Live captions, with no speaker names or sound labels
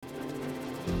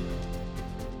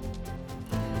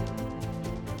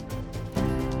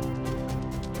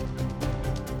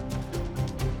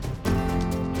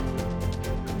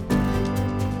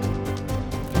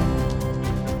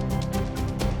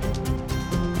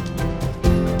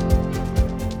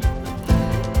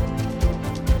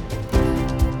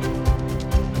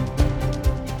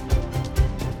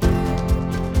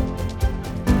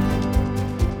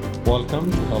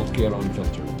Healthcare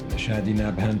Unfiltered, the Shadi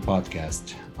Nabhan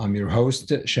podcast. I'm your host,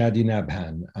 Shadi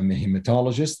Nabhan. I'm a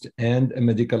hematologist and a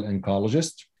medical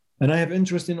oncologist, and I have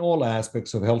interest in all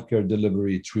aspects of healthcare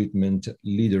delivery, treatment,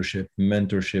 leadership,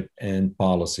 mentorship, and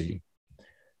policy.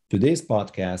 Today's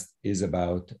podcast is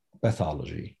about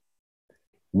pathology.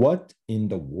 What in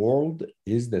the world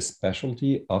is the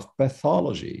specialty of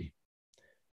pathology?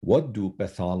 What do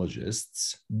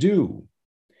pathologists do?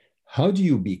 How do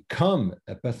you become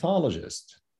a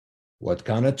pathologist? What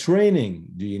kind of training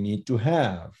do you need to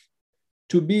have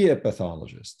to be a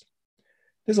pathologist?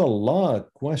 There's a lot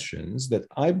of questions that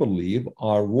I believe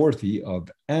are worthy of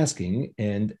asking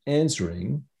and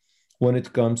answering when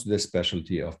it comes to the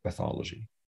specialty of pathology.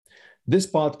 This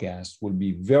podcast will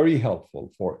be very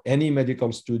helpful for any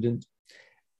medical student,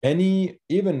 any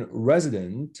even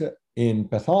resident in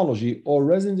pathology or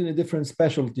resident in a different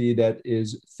specialty that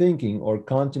is thinking or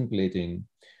contemplating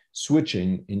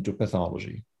switching into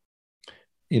pathology.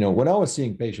 When I was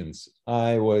seeing patients,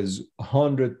 I was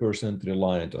 100%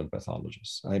 reliant on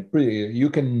pathologists. You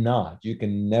can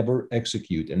never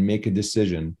execute and make a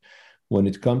decision when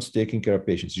it comes to taking care of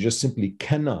patients. You just simply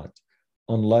cannot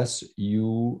unless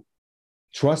you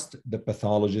trust the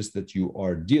pathologist that you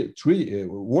are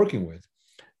working with,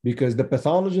 because the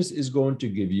pathologist is going to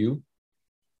give you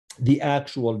the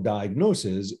actual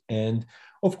diagnosis. And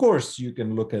of course, you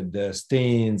can look at the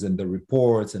stains and the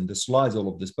reports and the slides, all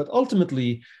of this, but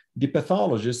ultimately, the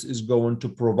pathologist is going to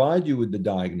provide you with the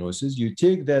diagnosis. You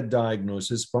take that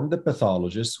diagnosis from the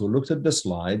pathologist who looked at the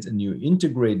slides, and you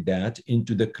integrate that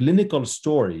into the clinical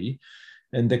story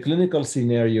and the clinical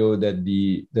scenario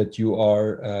that you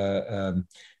are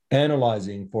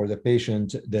analyzing for the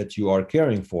patient that you are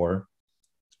caring for,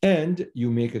 and you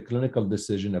make a clinical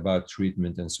decision about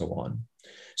treatment and so on.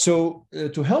 So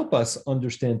to help us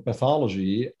understand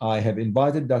pathology, I have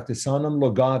invited Dr. Sanam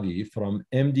Logavi from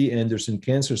MD Anderson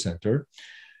Cancer Center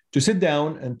to sit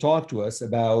down and talk to us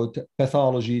about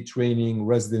pathology, training,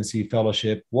 residency,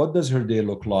 fellowship. What does her day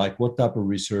look like? What type of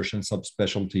research and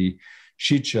subspecialty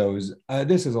she chose?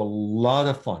 This is a lot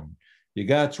of fun. You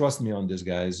got to trust me on this,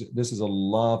 guys. This is a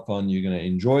lot of fun. You're going to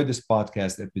enjoy this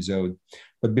podcast episode.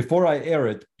 But before I air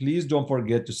it, please don't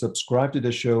forget to subscribe to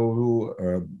the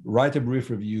show, write a brief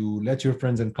review, let your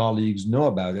friends and colleagues know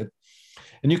about it.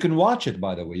 And you can watch it,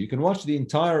 by the way. You can watch the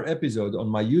entire episode on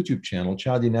my YouTube channel,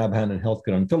 Shadi Nabhan and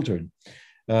Healthcare Unfiltered.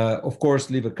 Of course,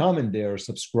 leave a comment there,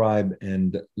 subscribe,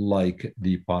 and like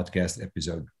the podcast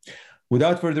episode.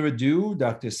 Without further ado,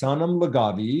 Dr. Sanam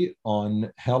Logavi on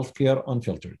Healthcare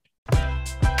Unfiltered.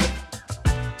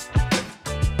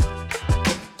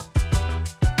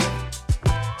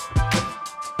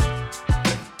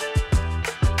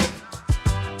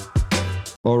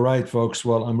 All right, folks.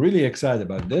 Well, I'm really excited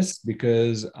about this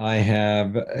because I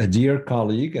have a dear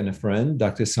colleague and a friend,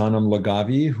 Dr. Sanam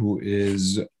Logavi, who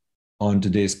is on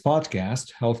today's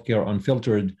podcast, Healthcare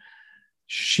Unfiltered.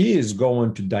 She is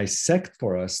going to dissect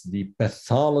for us the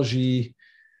pathology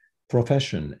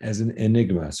profession as an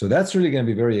enigma. So that's really going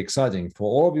to be very exciting. For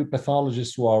all of you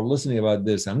pathologists who are listening about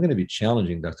this, I'm going to be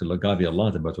challenging Dr. Logavi a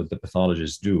lot about what the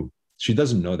pathologists do. She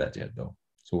doesn't know that yet, though.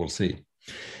 So we'll see.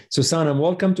 So Sanam,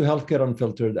 welcome to Healthcare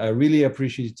Unfiltered. I really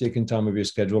appreciate you taking time of your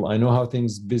schedule. I know how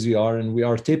busy are, and we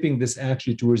are taping this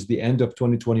actually towards the end of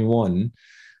 2021.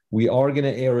 We are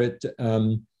going to air it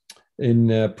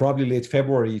in probably late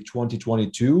February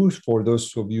 2022 for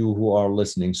those of you who are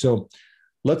listening. So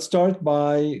let's start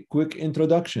by quick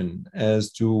introduction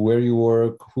as to where you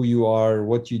work, who you are,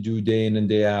 what you do day in and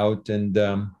day out, and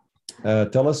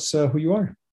tell us who you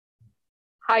are.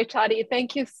 Hi, Shadi.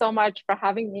 Thank you so much for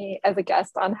having me as a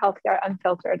guest on Healthcare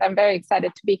Unfiltered. I'm very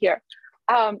excited to be here.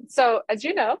 So as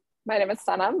you know, my name is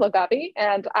Sanam Logavi,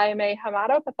 and I am a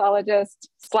hematopathologist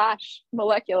 /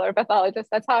 molecular pathologist.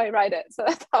 That's how I write it. So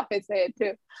that's how I say it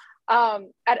too.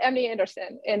 At MD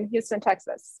Anderson in Houston,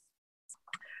 Texas.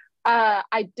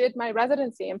 I did my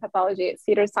residency in pathology at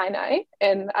Cedars-Sinai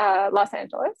in Los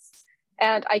Angeles.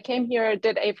 And I came here,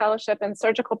 did a fellowship in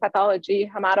surgical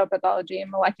pathology, hematopathology, and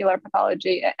molecular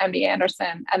pathology at MD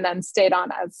Anderson, and then stayed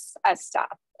on as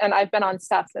staff. And I've been on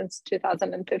staff since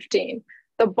 2015.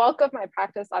 The bulk of my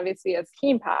practice, obviously, is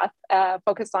hempath,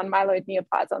 focused on myeloid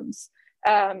neoplasms,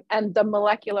 and the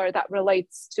molecular that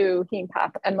relates to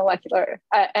hempath and molecular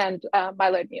and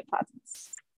myeloid neoplasms.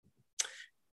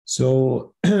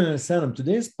 So, Sanam,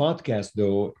 today's podcast,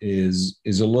 though, is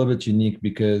a little bit unique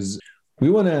because we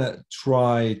want to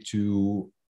try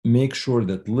to make sure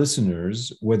that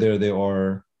listeners, whether they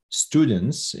are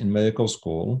students in medical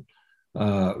school,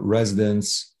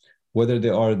 residents, whether they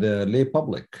are the lay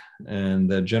public and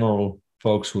the general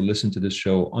folks who listen to this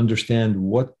show, understand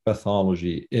what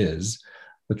pathology is,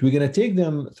 but we're going to take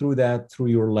them through that through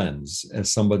your lens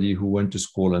as somebody who went to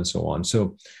school and so on.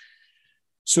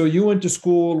 So you went to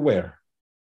school where?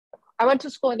 I went to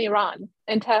school in Iran,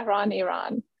 in Tehran,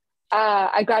 Iran.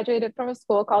 I graduated from a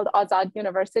school called Azad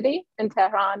University in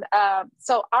Tehran.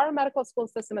 So our medical school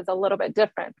system is a little bit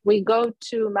different. We go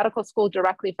to medical school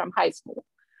directly from high school.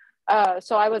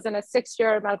 So I was in a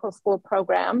 6-year medical school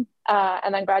program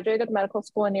and then graduated medical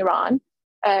school in Iran.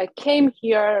 Came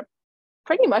here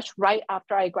pretty much right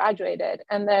after I graduated,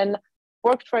 and then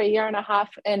worked for a year and a half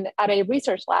at a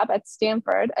research lab at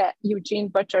Stanford at Eugene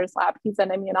Butcher's lab. He's an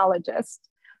immunologist.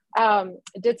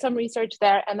 Did some research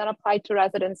there, and then applied to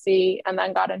residency, and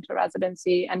then got into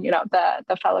residency and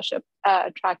the fellowship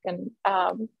track and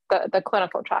the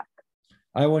clinical track.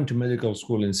 I went to medical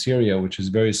school in Syria, which is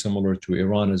very similar to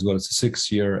Iran as well. It's a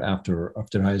 6-year after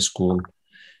high school.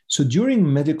 So during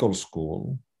medical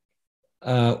school,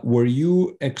 were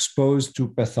you exposed to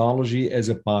pathology as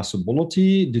a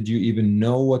possibility? Did you even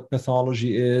know what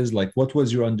pathology is? Like, what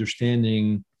was your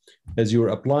understanding as you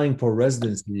were applying for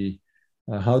residency?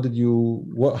 How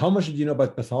much did you know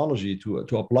about pathology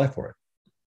to apply for it?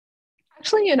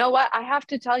 Actually, you know what? I have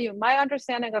to tell you, my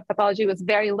understanding of pathology was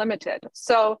very limited.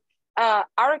 So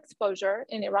our exposure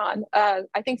in Iran,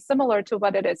 I think similar to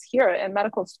what it is here in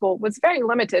medical school, was very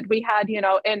limited. We had,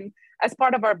 as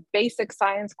part of our basic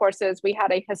science courses, we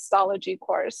had a histology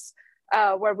course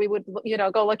where we would,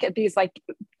 go look at these like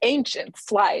ancient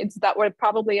slides that were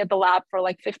probably at the lab for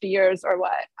like 50 years or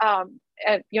what.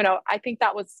 And, I think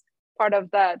that was part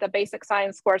of the basic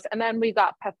science course. And then we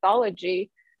got pathology,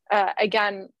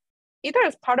 again, either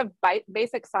as part of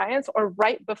basic science or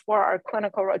right before our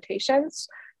clinical rotations.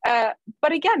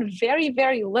 But again, very,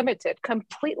 very limited,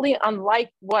 completely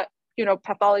unlike what,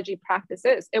 pathology practice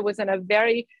is. It was in a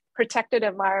very protected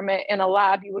environment in a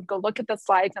lab. You would go look at the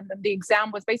slides, and then the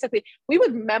exam was basically, we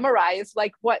would memorize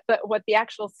like what the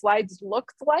actual slides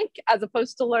looked like, as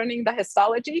opposed to learning the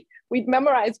histology. We'd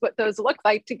memorize what those looked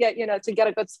like to get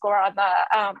a good score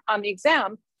on the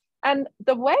exam. And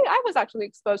the way I was actually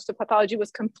exposed to pathology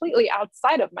was completely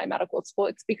outside of my medical school.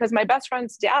 It's because my best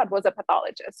friend's dad was a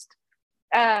pathologist.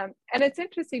 And it's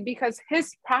interesting because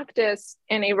his practice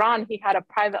in Iran, he had a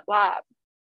private lab.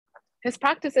 His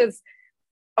practice is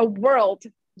a world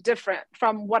different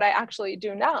from what I actually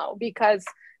do now because,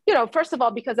 first of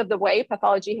all, because of the way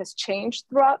pathology has changed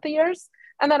throughout the years.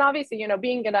 And then obviously,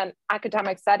 being in an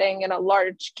academic setting in a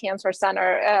large cancer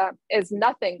center is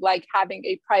nothing like having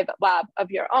a private lab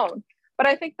of your own. But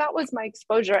I think that was my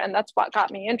exposure, and that's what got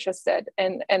me interested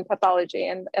in pathology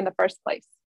in the first place.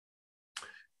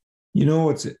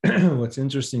 What's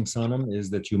interesting, Sanam, is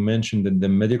that you mentioned that the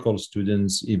medical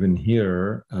students, even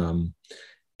here,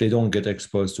 they don't get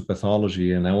exposed to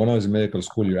pathology. And when I was in medical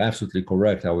school, you're absolutely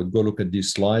correct. I would go look at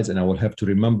these slides and I would have to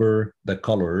remember the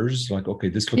colors. Like, okay,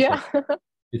 this looks like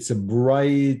it's a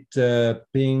bright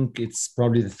pink. It's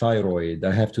probably the thyroid.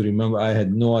 I have to remember. I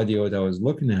had no idea what I was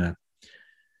looking at.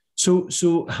 So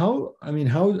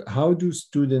how do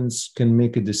students can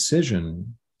make a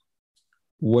decision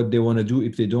what they want to do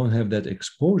if they don't have that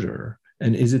exposure?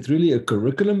 And is it really a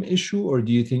curriculum issue, or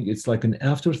do you think it's like an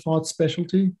afterthought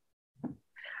specialty?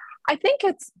 I think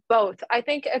it's both. I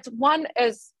think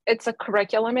it's a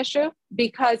curriculum issue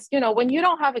because, when you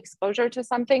don't have exposure to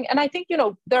something, and I think,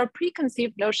 there are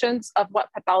preconceived notions of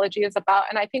what pathology is about.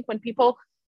 And I think when people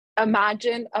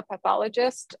imagine a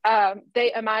pathologist,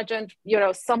 they imagine,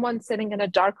 someone sitting in a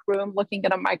dark room looking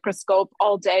at a microscope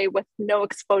all day with no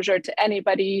exposure to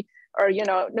anybody or,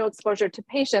 no exposure to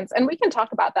patients. And we can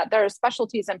talk about that. There are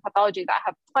specialties in pathology that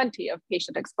have plenty of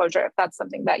patient exposure if that's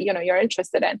something that, you're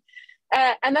interested in.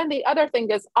 And then the other thing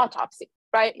is autopsy,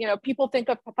 right? People think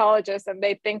of pathologists and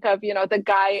they think of, the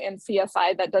guy in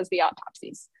CSI that does the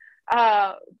autopsies.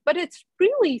 But it's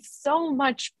really so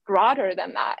much broader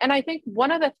than that. And I think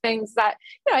one of the things that,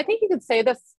 I think you could say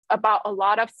this about a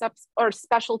lot of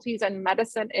specialties in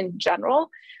medicine in general.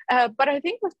 But I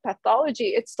think with pathology,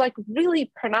 it's like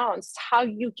really pronounced how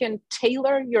you can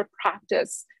tailor your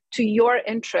practice to your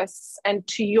interests and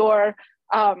to your,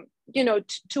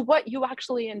 to what you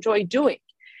actually enjoy doing.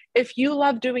 If you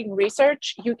love doing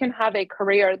research, you can have a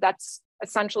career that's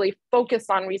essentially focused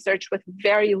on research with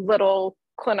very little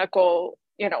clinical,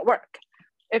 work.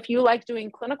 If you like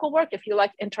doing clinical work, if you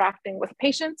like interacting with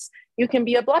patients, you can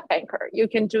be a blood banker. You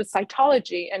can do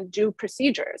cytology and do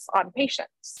procedures on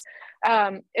patients.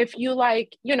 If you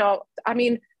like,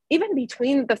 even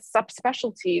between the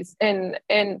subspecialties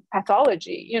in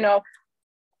pathology,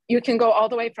 you can go all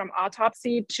the way from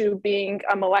autopsy to being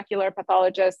a molecular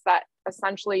pathologist that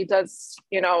essentially does,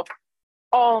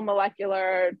 all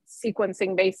molecular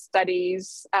sequencing-based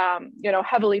studies,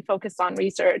 heavily focused on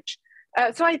research.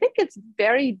 So I think it's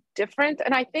very different.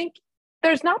 And I think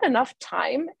there's not enough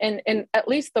time in at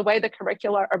least the way the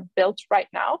curricula are built right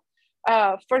now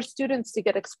for students to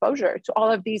get exposure to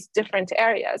all of these different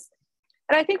areas.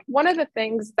 And I think one of the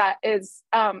things that is,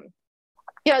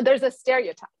 there's a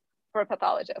stereotype for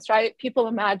pathologists, right? People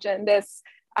imagine this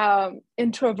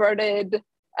introverted,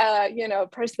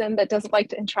 person that doesn't like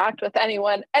to interact with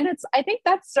anyone. And I think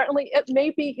that's certainly, it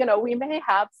may be, we may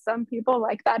have some people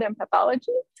like that in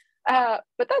pathology,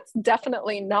 but that's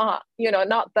definitely not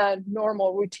not the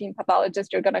normal routine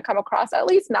pathologist you're going to come across, at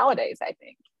least nowadays, I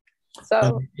think.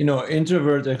 So,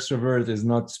 introvert, extrovert is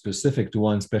not specific to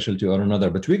one specialty or another,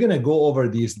 but we're going to go over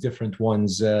these different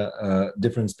ones,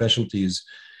 different specialties.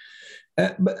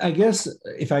 But I guess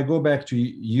if I go back to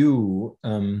you,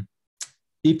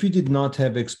 if you did not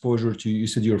have exposure to, you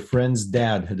said your friend's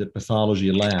dad had a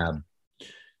pathology lab,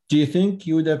 do you think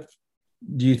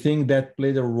that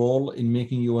played a role in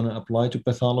making you want to apply to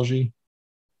pathology?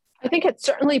 I think it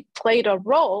certainly played a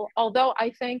role, although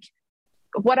I think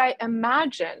what I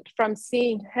imagined from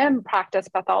seeing him practice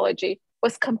pathology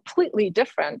was completely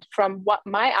different from what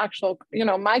my actual,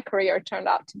 my career turned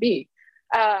out to be.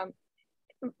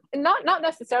 Not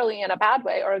necessarily in a bad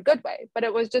way or a good way, but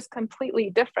it was just completely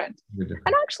different.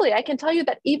 And actually, I can tell you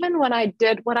that even when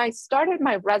I started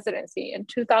my residency in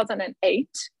 2008,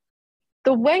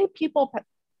 the way people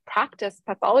practiced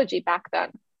pathology back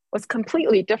then was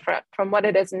completely different from what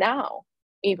it is now,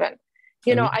 even.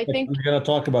 I think we're going to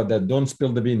talk about that. Don't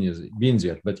spill the beans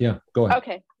yet, but yeah, go ahead.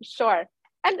 Okay, sure.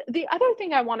 And the other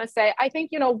thing I want to say, I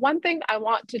think, one thing I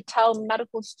want to tell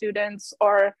medical students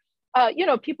or,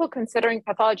 people considering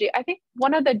pathology, I think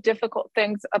one of the difficult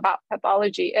things about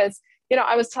pathology is,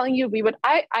 I was telling you,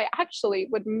 I actually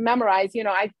would memorize,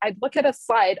 I'd look at a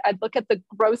slide, I'd look at the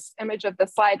gross image of the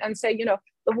slide and say,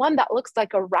 the one that looks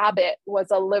like a rabbit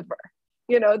was a liver.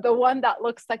 The one that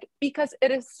looks like, because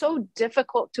it is so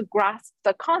difficult to grasp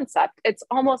the concept. It's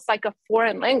almost like a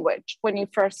foreign language when you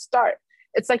first start.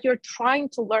 It's like you're trying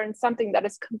to learn something that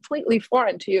is completely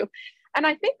foreign to you. And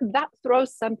I think that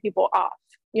throws some people off,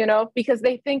 because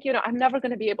they think, I'm never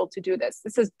going to be able to do this.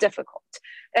 This is difficult.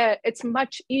 It's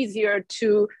much easier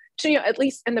to, at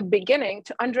least in the beginning,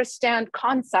 to understand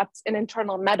concepts in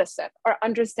internal medicine or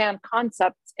understand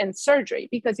concepts in surgery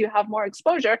because you have more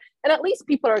exposure and at least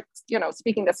people are,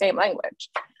 speaking the same language.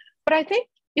 But I think,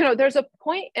 there's a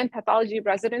point in pathology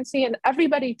residency and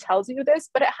everybody tells you this,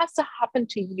 but it has to happen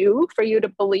to you for you to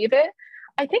believe it.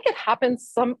 I think it happens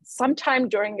sometime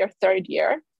during your third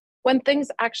year when things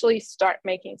actually start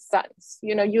making sense.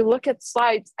 You look at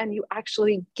slides and you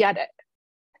actually get it.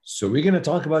 So we're going to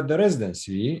talk about the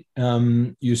residency.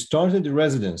 You started the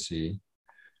residency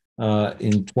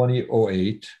in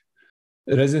 2008.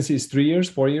 The residency is 3 years,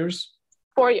 4 years?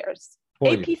 4 years.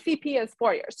 APCP is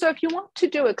 4 years. So if you want to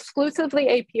do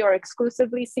exclusively AP or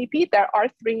exclusively CP, there are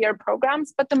 3-year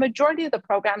programs, but the majority of the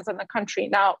programs in the country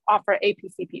now offer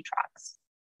APCP tracks.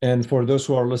 And for those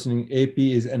who are listening, AP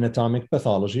is anatomic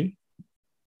pathology.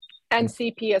 And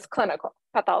CP is clinical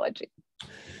pathology.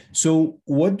 So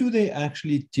what do they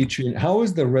actually teach you? How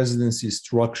is the residency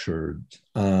structured?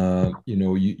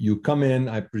 You come in,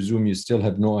 I presume you still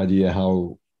have no idea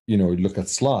how, look at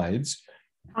slides.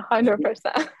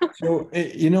 100%. So,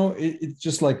 it's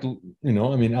just like,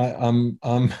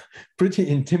 I'm pretty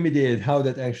intimidated how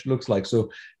that actually looks like. So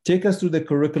take us through the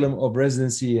curriculum of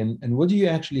residency and what do you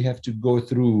actually have to go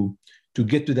through to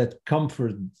get to that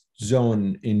comfort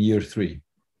zone in year 3?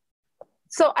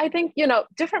 So I think,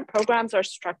 different programs are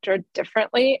structured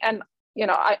differently. And,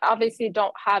 I obviously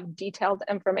don't have detailed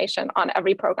information on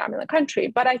every program in the country,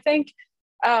 but I think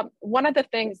one of the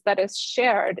things that is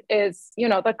shared is,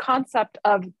 the concept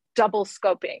of double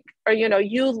scoping, or,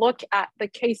 you look at the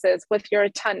cases with your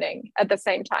attending at the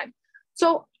same time.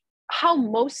 So how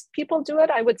most people do it,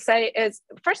 I would say, is,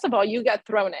 first of all, you get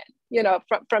thrown in,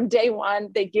 from day one,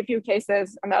 they give you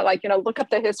cases and they're like, look up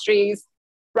the histories,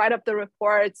 write up the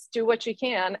reports, do what you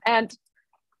can. And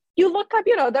you look up,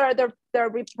 there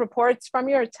are reports from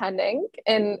your attending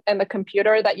in the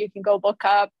computer that you can go look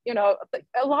up.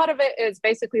 A lot of it is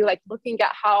basically like looking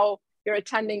at how your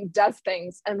attending does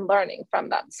things and learning from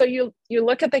them. So you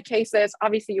look at the cases,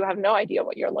 obviously you have no idea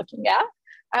what you're looking at,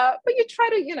 but you try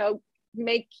to,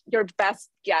 make your best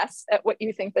guess at what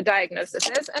you think the diagnosis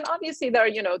is. And obviously there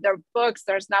are books,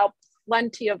 there's now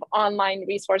plenty of online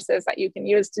resources that you can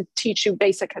use to teach you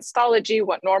basic histology,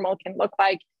 what normal can look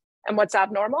like and what's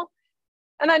abnormal.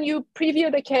 And then you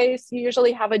preview the case. You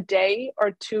usually have a day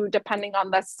or two, depending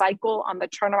on the cycle, on the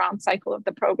turnaround cycle of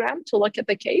the program, to look at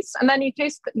the case. And then you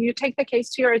take the case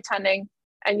to your attending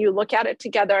and you look at it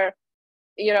together.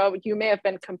 You may have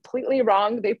been completely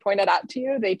wrong. They pointed out to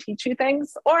you, they teach you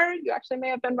things, or you actually may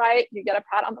have been right. You get a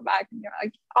pat on the back and you're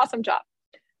like, awesome job.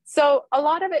 So a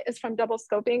lot of it is from double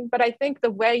scoping, but I think the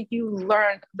way you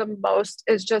learn the most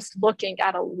is just looking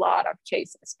at a lot of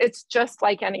cases. It's just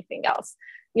like anything else.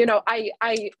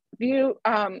 I view,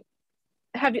 I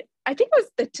think it was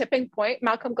The Tipping Point,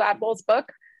 Malcolm Gladwell's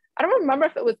book. I don't remember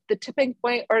if it was The Tipping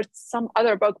Point or some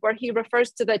other book where he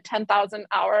refers to the 10,000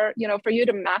 hour, for you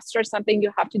to master something,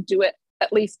 you have to do it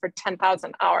at least for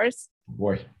 10,000 hours.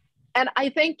 Boy. And I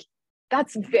think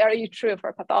that's very true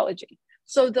for pathology.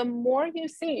 So the more you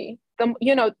see,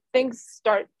 things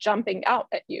start jumping out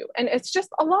at you. And it's just,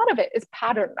 a lot of it is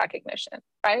pattern recognition,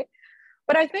 right?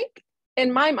 But I think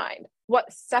in my mind,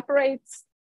 what separates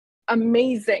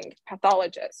amazing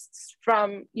pathologists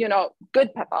from,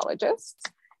 good pathologists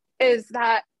is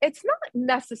that it's not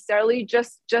necessarily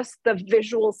just the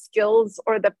visual skills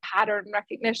or the pattern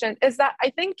recognition, is that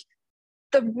I think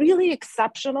the really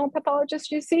exceptional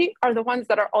pathologists you see are the ones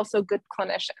that are also good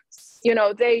clinicians.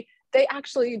 They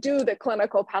actually do the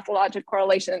clinical pathologic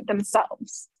correlation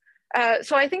themselves.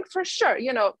 So I think for sure,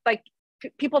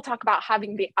 people talk about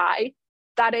having the eye.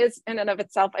 That is in and of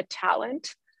itself a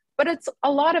talent, but a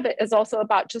lot of it is also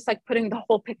about just like putting the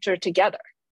whole picture together,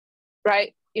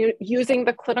 right? Using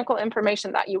the clinical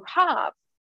information that you have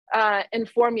in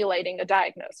formulating a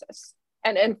diagnosis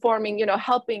and informing,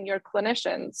 helping your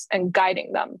clinicians and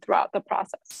guiding them throughout the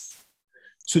process.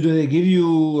 So do they give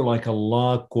you like a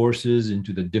lot of courses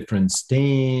into the different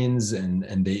stains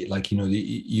and they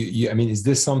is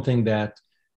this something that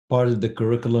part of the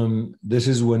curriculum, this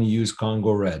is when you use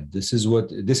Congo Red, this is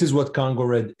what Congo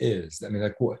Red is?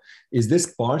 Is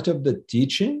this part of the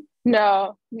teaching?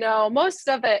 No, most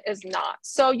of it is not.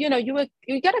 So, you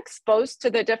get exposed to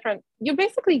the different, you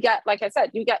basically get, like I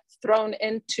said, you get thrown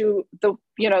into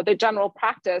the general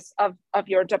practice of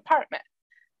your department.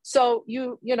 So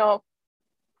you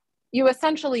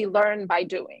essentially learn by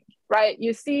doing, right?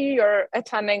 You see your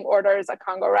attending orders a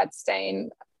Congo Red stain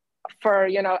for,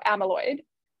 amyloid,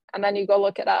 and then you go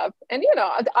look it up. And,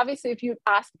 obviously if you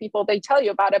ask people, they tell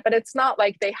you about it, but it's not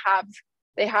like they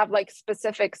have like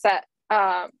specific set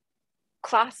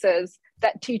classes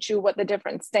that teach you what the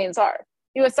different stains are.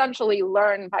 You essentially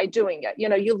learn by doing it.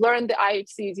 You learn the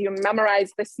IHCs, you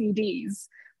memorize the CDs,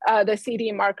 the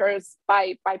CD markers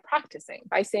by practicing,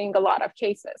 by seeing a lot of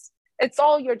cases. It's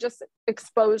all, you're just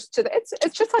exposed to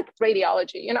it's just like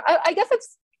radiology. I guess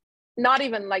it's not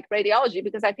even like radiology,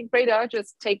 because I think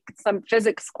radiologists take some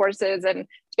physics courses and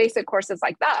basic courses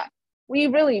like that. We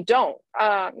really don't.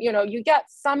 You get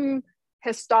some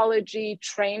histology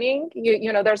training.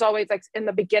 There's always, like, in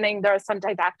the beginning, there are some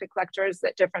didactic lectures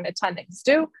that different attendings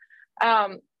do.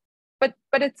 But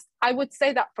I would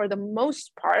say that for the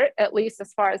most part, at least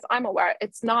as far as I'm aware,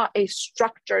 it's not a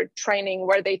structured training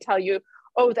where they tell you,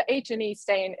 oh, the H&E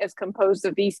stain is composed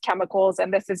of these chemicals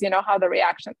and this is, how the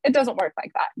reaction, it doesn't work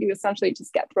like that. You essentially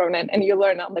just get thrown in and you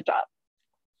learn on the job.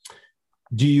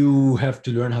 Do you have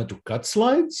to learn how to cut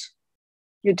slides?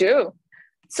 You do.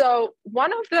 So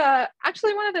one of the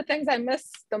things I miss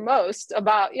the most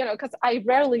about, because I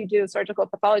rarely do surgical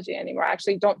pathology anymore, I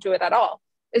actually don't do it at all,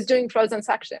 is doing frozen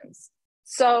sections.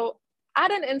 So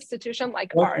at an institution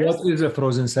like ours. What is a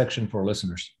frozen section for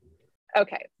listeners?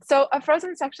 Okay, so a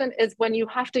frozen section is when you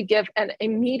have to give an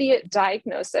immediate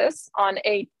diagnosis on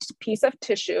a piece of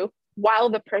tissue while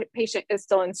the patient is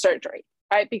still in surgery,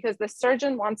 right? Because the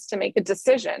surgeon wants to make a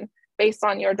decision based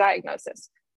on your diagnosis.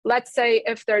 Let's say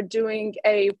if they're doing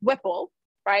a Whipple,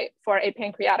 right, for a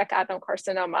pancreatic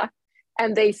adenocarcinoma,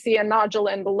 and they see a nodule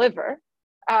in the liver,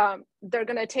 they're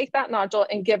going to take that nodule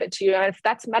and give it to you. And if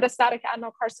that's metastatic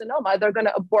adenocarcinoma, they're going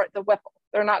to abort the Whipple.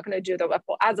 They're not going to do the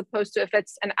Whipple, as opposed to if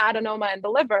it's an adenoma in the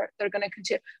liver, they're going to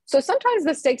continue. So sometimes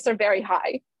the stakes are very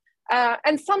high.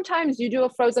 And sometimes you do a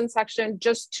frozen section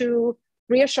just to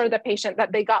reassure the patient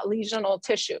that they got lesional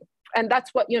tissue. And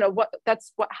that's what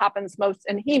happens most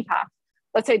in HEMPATH.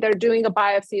 Let's say they're doing a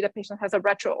biopsy, the patient has a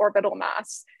retroorbital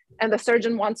mass, and the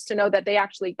surgeon wants to know that they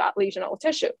actually got lesional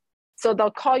tissue. So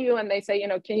they'll call you and they say,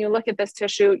 can you look at this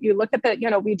tissue? You look at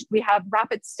we have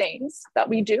rapid stains that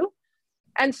we do.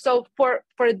 And so for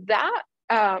that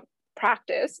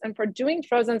practice and for doing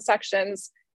frozen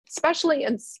sections, especially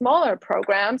in smaller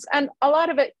programs, and a lot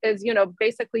of it is,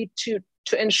 basically to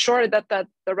ensure that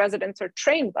the residents are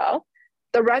trained well.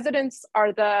 The residents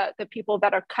are the people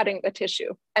that are cutting the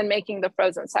tissue and making the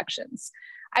frozen sections.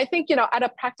 I think, at a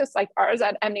practice like ours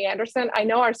at MD Anderson, I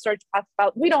know our surge path,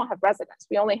 we don't have residents,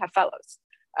 we only have fellows.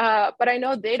 But I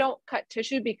know they don't cut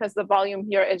tissue because the volume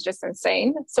here is just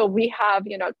insane. So we have,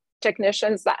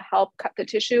 technicians that help cut the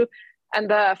tissue, and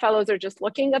the fellows are just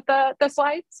looking at the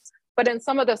slides. But in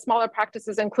some of the smaller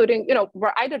practices, including,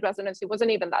 where I did residency, wasn't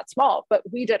even that small, but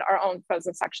we did our own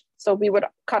frozen section. So we would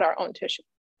cut our own tissue.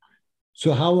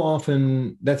 So how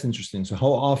often, that's interesting. So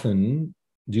how often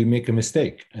do you make a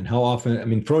mistake? And how often, I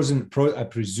mean, I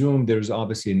presume there's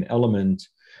obviously an element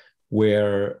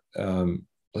where,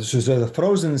 so the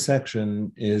frozen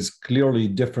section is clearly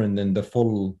different than the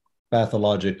full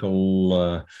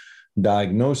pathological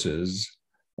diagnosis.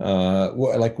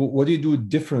 What do you do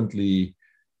differently?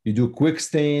 You do quick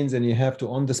stains and you have to,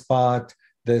 on the spot,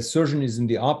 the surgeon is in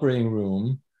the operating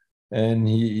room and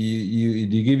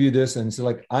he give you this and it's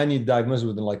like, I need diagnosis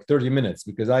within like 30 minutes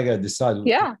because I got to decide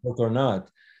what or not.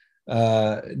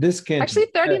 This can't actually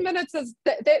 30 minutes is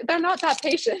they're not that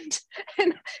patient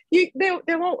and they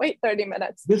won't wait 30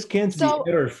 minutes. This can't be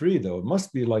error free though. It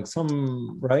must be like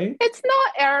some, right? It's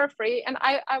not error free, and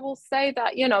I will say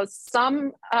that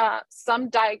some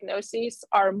diagnoses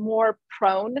are more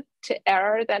prone to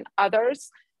error than others,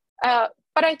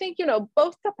 but I think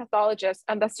both the pathologists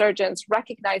and the surgeons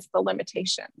recognize the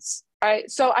limitations, right?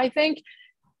 So I think,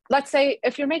 let's say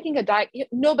if you're making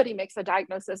nobody makes a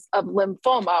diagnosis of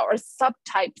lymphoma or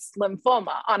subtypes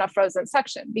lymphoma on a frozen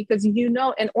section, because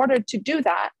in order to do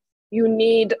that, you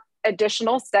need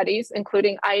additional studies,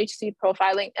 including IHC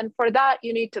profiling. And for that,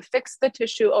 you need to fix the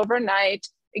tissue overnight.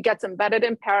 It gets embedded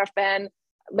in paraffin.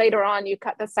 Later on, you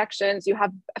cut the sections.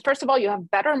 First of all, you have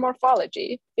better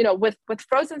morphology. With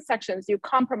frozen sections, you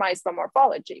compromise the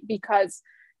morphology because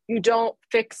you don't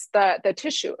fix the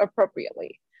tissue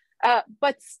appropriately.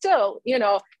 But still,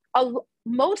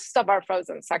 most of our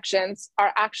frozen sections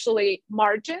are actually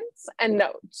margins and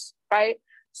nodes, right?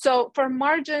 So for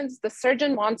margins, the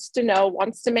surgeon wants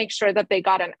to make sure that they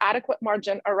got an adequate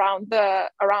margin around the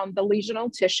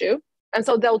lesional tissue. And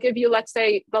so they'll give you,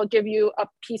 a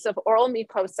piece of oral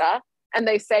mucosa and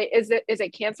they say, is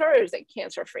it cancer or is it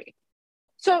cancer-free?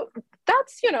 So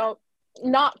that's,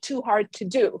 not too hard to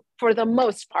do for the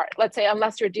most part, let's say,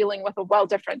 unless you're dealing with a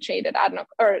well-differentiated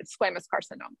or squamous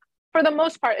carcinoma. For the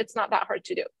most part, it's not that hard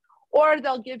to do. Or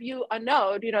they'll give you a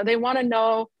node, they want to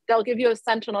know, they'll give you a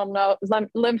sentinel node,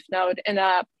 lymph node in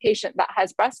a patient that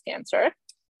has breast cancer.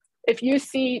 If you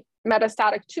see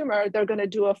metastatic tumor, they're going to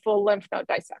do a full lymph node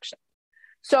dissection.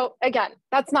 So again,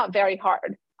 that's not very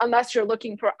hard unless you're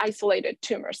looking for isolated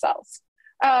tumor cells.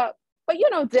 But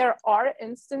there are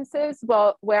instances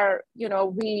where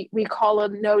we call a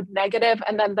node negative,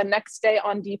 and then the next day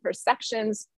on deeper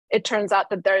sections, it turns out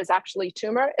that there is actually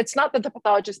tumor. It's not that the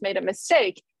pathologist made a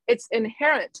mistake. It's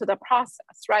inherent to the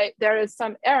process, right? There is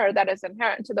some error that is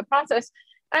inherent to the process.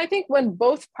 And I think when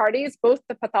both parties, both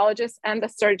the pathologist and the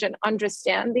surgeon,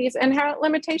 understand these inherent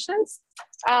limitations,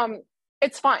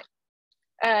 it's fine.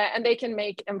 And they can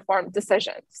make informed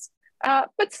decisions.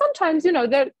 But sometimes,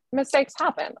 the mistakes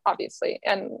happen, obviously.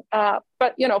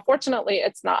 But fortunately,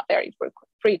 it's not very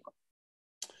frequent.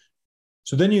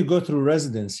 So then you go through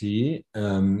residency.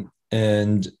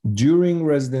 And during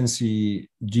residency,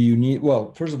 do you need,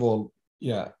 first of all,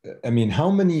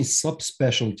 how many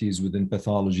subspecialties within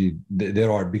pathology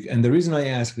there are? And the reason I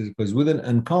ask is because within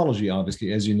oncology,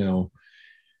 obviously, as you know,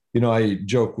 I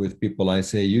joke with people, I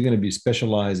say, you're going to be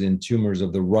specialized in tumors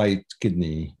of the right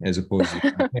kidney as opposed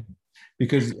to,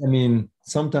 because,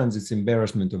 sometimes it's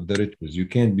embarrassment of the riches. You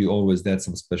can't be always that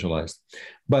subspecialized.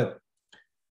 But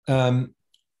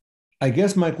I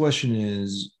guess my question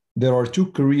is, there are two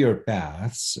career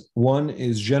paths. One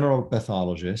is general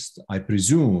pathologist, I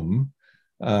presume,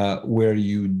 where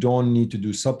you don't need to do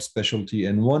subspecialty,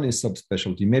 and one is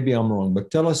subspecialty. Maybe I'm wrong, but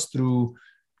tell us through,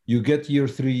 you get year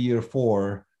 3, year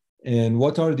 4, and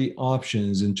what are the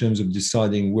options in terms of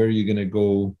deciding where you're going to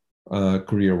go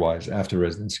career-wise after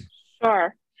residency?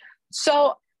 Sure.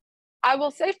 So I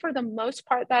will say for the most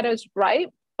part, that is right.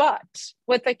 But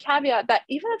with the caveat that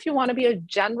even if you want to be a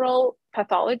general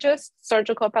pathologist,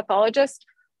 surgical pathologist,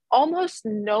 almost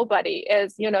nobody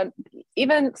is,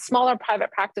 even smaller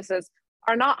private practices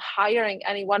are not hiring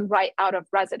anyone right out of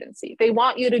residency. They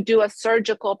want you to do a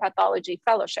surgical pathology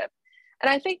fellowship. And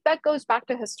I think that goes back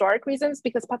to historic reasons,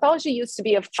 because pathology used to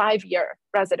be a 5-year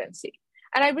residency.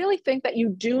 And I really think that you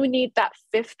do need that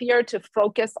 5th year to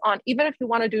focus on, even if you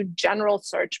want to do general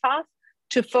surge path,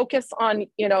 to focus on,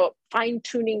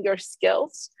 fine-tuning your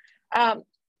skills.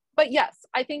 But yes,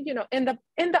 I think, in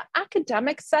the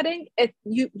academic setting,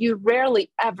 you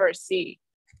rarely ever see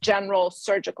general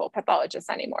surgical pathologists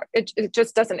anymore. It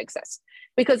just doesn't exist,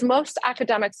 because most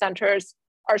academic centers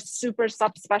are super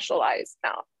subspecialized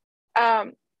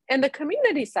now. In the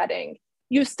community setting,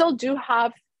 you still do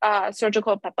have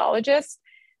surgical pathologists,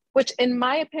 which in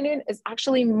my opinion is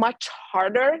actually much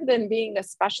harder than being a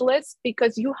specialist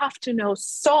because you have to know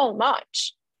so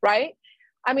much, right?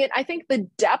 I mean, I think the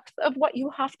depth of what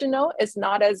you have to know is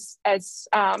not as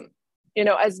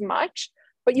much,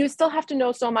 but you still have to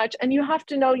know so much, and you have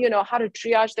to know, how to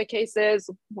triage the cases,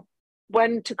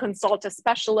 when to consult a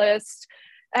specialist.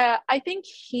 I think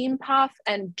heme path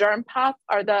and derm path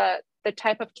are the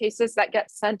type of cases that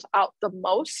get sent out the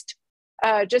most,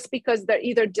 just because they're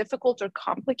either difficult or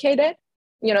complicated.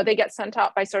 They get sent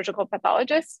out by surgical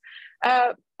pathologists.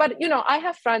 But I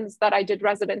have friends that I did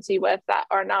residency with that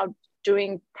are now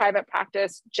doing private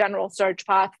practice, general surg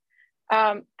path.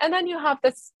 And then you have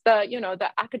the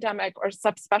academic or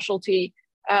subspecialty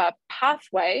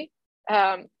pathway.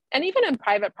 And even in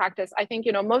private practice, I think,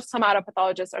 most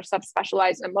hematopathologists are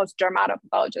subspecialized and most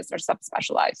dermatopathologists are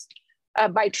subspecialized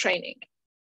by training.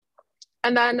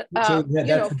 And then,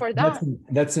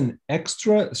 that's an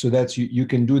extra. So that's you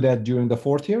can do that during the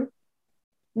fourth year?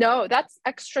 No, that's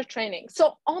extra training.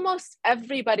 So almost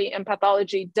everybody in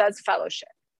pathology does fellowship.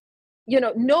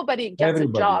 Nobody gets a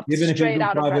job straight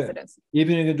out of residency.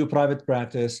 Even if you do private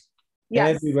practice,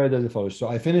 yes. Everywhere does a fellowship. So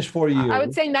I finished 4 years. I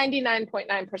would say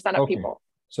 99.9% of people.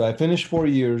 So I finished 4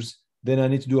 years, then I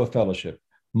need to do a fellowship.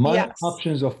 My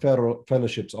options of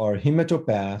fellowships are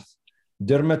hematopath,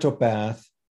 dermatopath,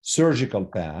 surgical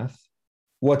path.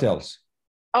 What else?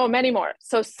 Oh, many more.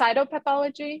 So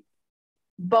cytopathology,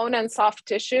 bone and soft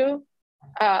tissue,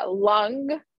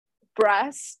 lung,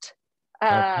 breast,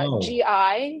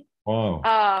 GI,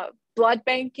 blood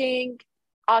banking,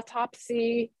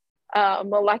 autopsy,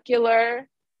 molecular.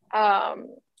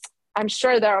 I'm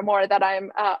sure there are more that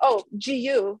I'm,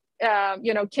 GU,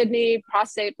 kidney,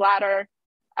 prostate, bladder.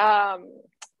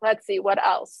 Let's see, what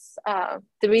else?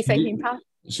 Did we say heme path?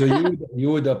 So you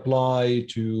would apply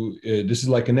to, this is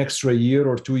like an extra year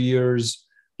or 2 years.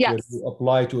 Yes. You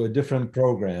apply to a different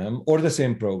program or the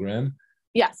same program.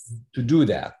 Yes. To do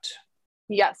that.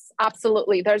 Yes,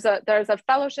 absolutely. There's a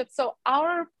fellowship. So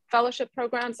our fellowship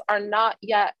programs are not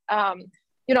yet,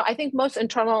 I think most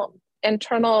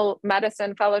internal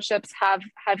medicine fellowships have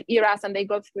ERAS and they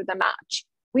go through the match.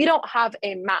 We don't have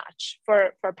a match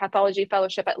for pathology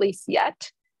fellowship, at least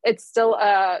yet. It's still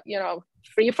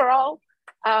free for all.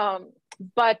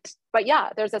 But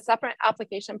yeah, there's a separate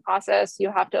application process.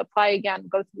 You have to apply again,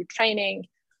 go through training.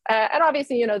 And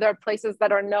obviously, there are places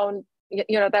that are known,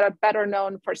 that are better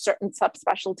known for certain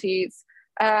subspecialties.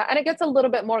 And it gets a little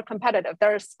bit more competitive.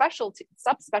 There are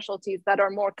subspecialties that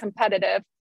are more competitive,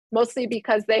 mostly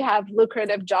because they have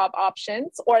lucrative job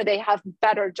options or they have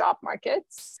better job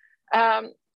markets.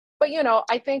 But,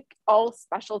 I think all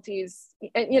specialties,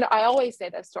 and, I always say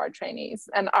this to our trainees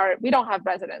and we don't have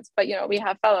residents, but, we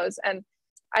have fellows. And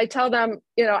I tell them,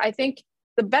 I think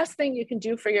the best thing you can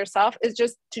do for yourself is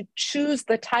just to choose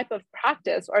the type of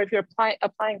practice, or if you're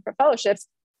applying for fellowships,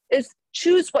 is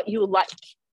choose what you like.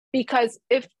 Because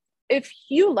if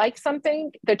you like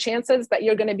something, the chances that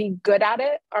you're going to be good at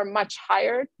it are much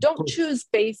higher. Don't choose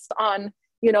based on,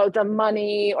 the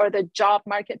money or the job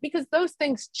market, because those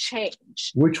things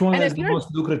change. Which one is the most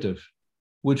lucrative?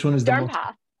 Which one is the most? Derm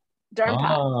path.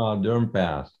 Derm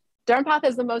path. Derm path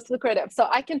is the most lucrative. So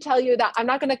I can tell you that I'm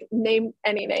not going to name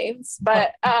any names,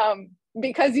 but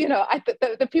because,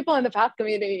 the people in the path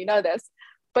community know this,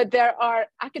 but there are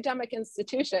academic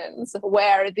institutions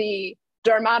where the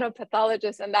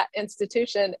dermatopathologist in that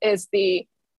institution is the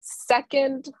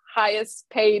second highest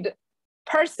paid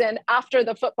person after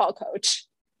the football coach.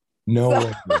 No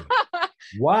way.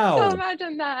 Wow. So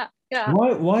imagine that. Yeah.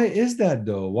 Why is that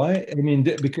though? Why? I mean,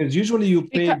 because usually you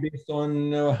pay based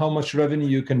on how much revenue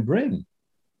you can bring.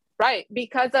 Right,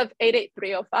 because of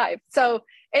 88305. So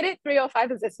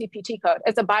 88305 is a CPT code.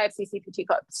 It's a biopsy CPT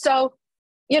code. So,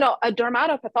 a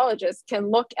dermatopathologist can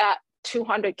look at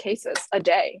 200 cases a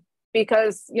day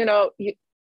because,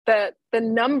 the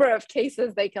number of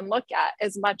cases they can look at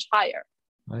is much higher.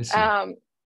 I see.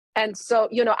 And so,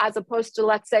 as opposed to,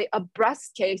 let's say, a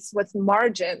breast case with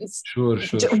margins, sure.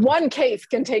 One case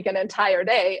can take an entire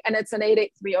day and it's an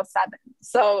 88307.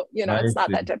 So, it's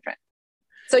not that different.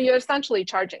 So you're essentially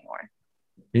charging more.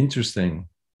 Interesting.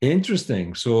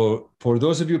 So for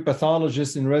those of you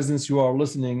pathologists in residence who are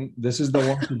listening, this is the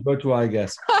one to go to, I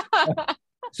guess.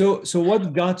 So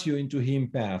what got you into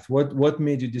heme path? What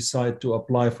made you decide to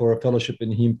apply for a fellowship in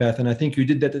heme path? And I think you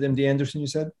did that at MD Anderson, you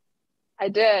said? I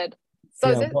did. So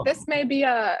Yeah. this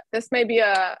may be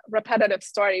a repetitive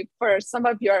story for some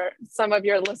of your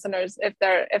listeners if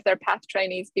they're path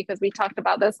trainees, because we talked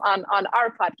about this on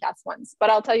our podcast once. But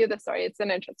I'll tell you the story. It's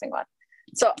an interesting one.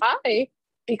 So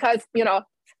because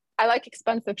I like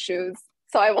expensive shoes,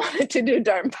 so I wanted to do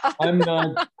derm path. I'm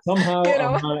not somehow You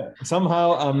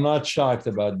know, I'm not shocked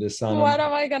about this, Sana. what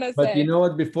am I gonna But you say? know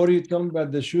what? Before you tell me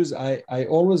about the shoes, I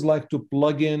always like to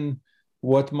plug in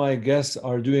what my guests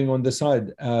are doing on the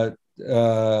side.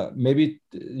 Maybe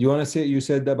you want to say, you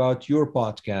said about your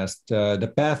podcast,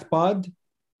 the Path Pod.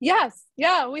 Yes,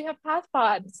 yeah, we have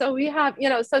PathPod. So we have,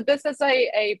 so this is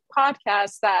a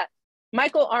podcast that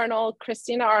Michael Arnold,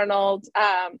 Christina Arnold,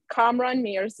 Kamran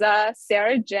Mirza,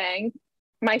 Sarah Jang,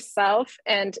 myself,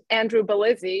 and Andrew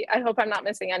Belizzi. I hope I'm not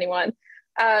missing anyone.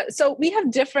 So we have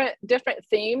different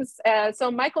themes. So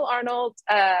Michael Arnold,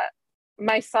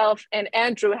 myself, and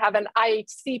Andrew have an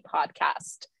IHC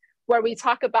podcast where we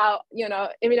talk about,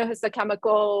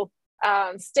 immunohistochemical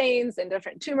stains and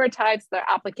different tumor types, their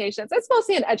applications. It's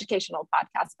mostly an educational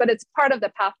podcast, but it's part of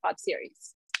the PathPod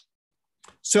series.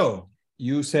 So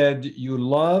you said you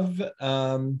love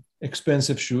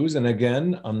expensive shoes. And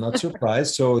again, I'm not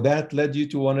surprised. So that led you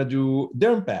to want to do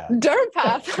DermPath.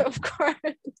 DermPath, of course.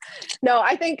 No,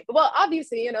 I think, well,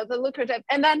 obviously, the lucrative,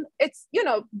 and then it's,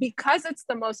 because it's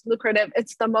the most lucrative,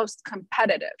 it's the most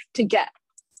competitive to get.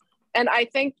 And I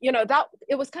think, that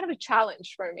it was kind of a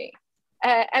challenge for me.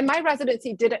 And my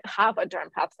residency didn't have a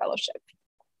DermPath fellowship.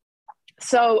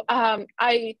 So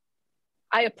I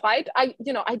applied. I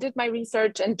did my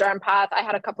research in DermPath. I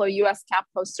had a couple of USCAP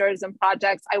posters and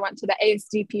projects. I went to the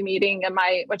ASDP meeting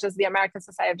which is the American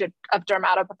Society of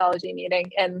Dermatopathology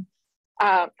meeting. And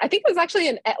I think it was actually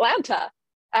in Atlanta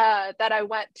that I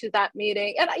went to that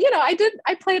meeting. And,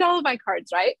 I played all of my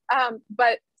cards, right?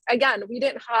 But again, we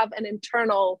didn't have an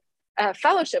internal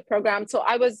fellowship program. So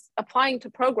I was applying to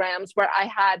programs where I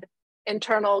had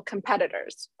internal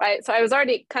competitors, right? So I was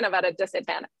already kind of at a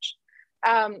disadvantage.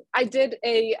 I did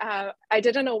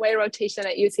an away rotation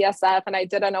at UCSF, and I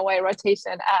did an away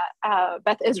rotation at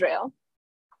Beth Israel.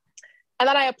 And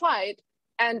then I applied,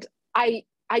 and I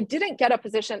didn't get a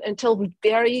position until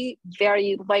very,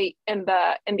 very late in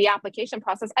the application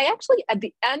process. I actually at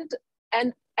the end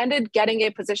ended getting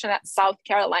a position at South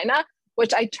Carolina,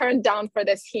 which I turned down for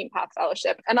this HemePath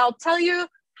fellowship. And I'll tell you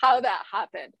how that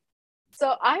happened.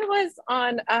 So I was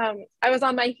on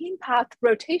my HemePath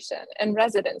rotation in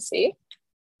residency,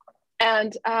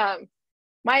 and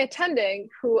my attending,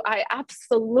 who I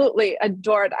absolutely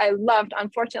adored, I loved.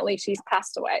 Unfortunately, she's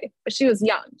passed away, but she was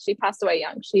young. She passed away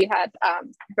young. She had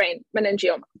brain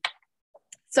meningioma.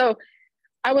 So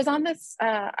I was on my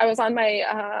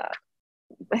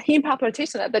HemePath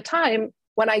rotation at the time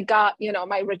when I got,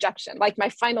 my rejection, like my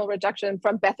final rejection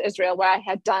from Beth Israel, where I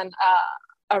had done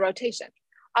a rotation.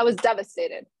 I was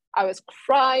devastated. I was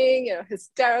crying,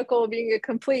 hysterical, being a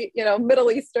complete,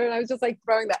 Middle Eastern. I was just like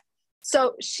throwing that.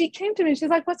 So she came to me. She's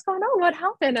like, "What's going on? What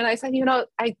happened?" And I said,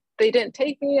 they didn't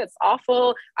take me. It's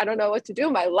awful. I don't know what to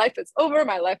do. My life is over.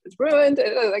 My life is ruined.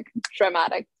 It was like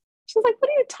dramatic. She was like, "What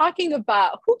are you talking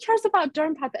about? Who cares about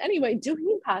DermPath anyway? Do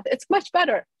HemePath. It's much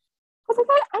better." I was like,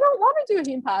 I don't want to do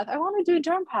HemePath. I want to do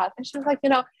DermPath. And she was like,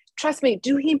 trust me,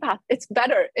 do HemePath. It's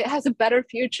better. It has a better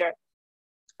future.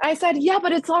 I said, yeah,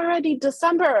 but it's already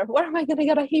December. Where am I going to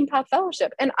get a HemePath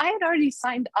fellowship? And I had already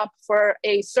signed up for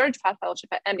a SurgePath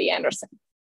fellowship at MD Anderson.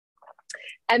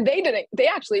 And they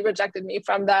actually rejected me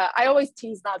I always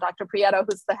tease now Dr. Prieto,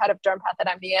 who's the head of DermPath at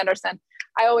MD Anderson.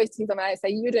 I always tease him and I say,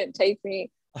 you didn't take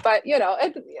me. But,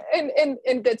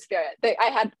 in good spirit, I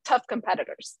had tough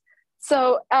competitors.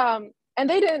 So, and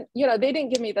they didn't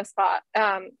give me the spot.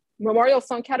 Memorial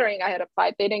Sloan Kettering, I had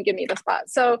applied. They didn't give me the spot.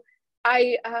 So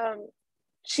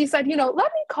she said, let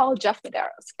me call Jeff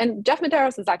Medeiros. And Jeff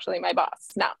Medeiros is actually my boss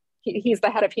now. He's the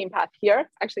head of HemePath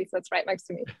here. Actually sits right next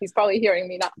to me. He's probably hearing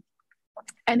me now.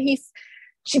 And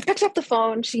she picked up the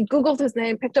phone. She Googled his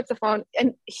name, picked up the phone,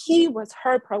 and he was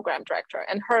her program director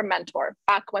and her mentor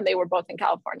back when they were both in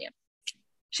California.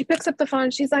 She picks up the phone.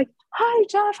 She's like, "Hi,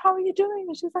 Jeff, how are you doing?"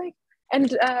 And she's like,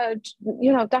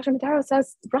 Dr. Medeiros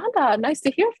says, "Rhonda, nice to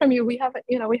hear from you. We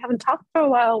haven't talked for a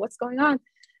while. What's going on?"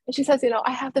 And she says,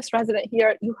 I have this resident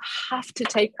here. You have to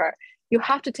take her. You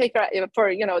have to take her for,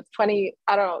 it was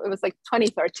like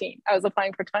 2013. I was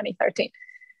applying for 2013.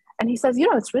 And he says,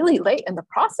 it's really late in the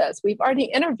process. We've already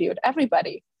interviewed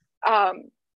everybody.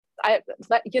 Let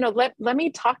me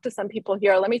talk to some people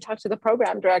here. Let me talk to the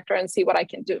program director and see what I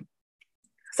can do.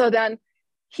 So then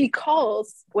he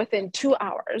calls within 2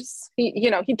 hours.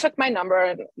 He took my number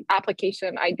and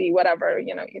application ID, whatever,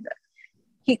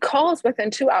 he calls within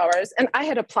 2 hours, and I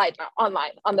had applied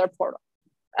online on their portal.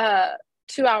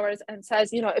 2 hours and says,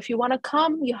 if you want to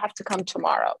come, you have to come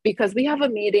tomorrow because we have a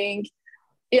meeting.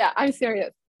 Yeah, I'm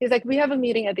serious. He's like, we have a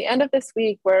meeting at the end of this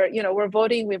week where, we're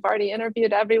voting. We've already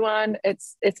interviewed everyone.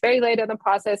 It's very late in the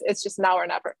process. It's just now or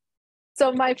never.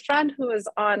 So my friend who was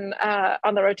on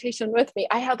the rotation with me,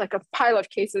 I had like a pile of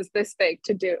cases this big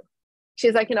to do.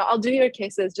 She's like, I'll do your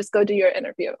cases. Just go do your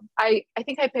interview. I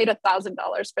think I paid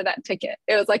 $1,000 for that ticket.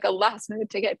 It was like a last minute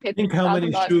ticket. I paid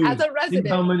 $1,000 as a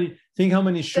resident. Think how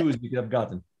many shoes you could have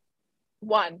gotten.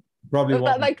 One. Probably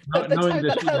one. Like the time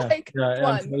that I like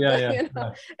one.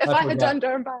 If I had done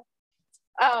Durham.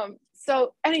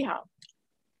 So anyhow,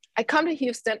 I come to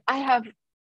Houston. I have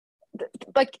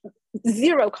like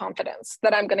zero confidence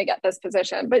that I'm going to get this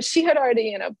position, but she had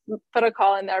already, put a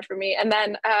call in there for me. And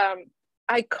then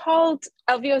I called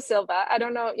Elvio Silva. I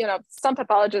don't know, some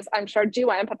pathologists, I'm sure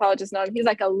GYN pathologists know him. He's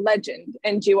like a legend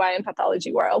in GYN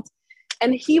pathology world.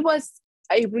 And he was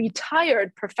a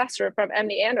retired professor from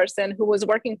MD Anderson who was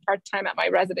working part-time at my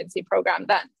residency program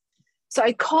then. So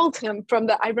I called him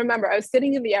I remember I was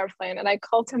sitting in the airplane and I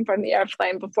called him from the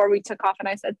airplane before we took off. And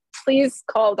I said, please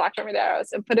call Dr.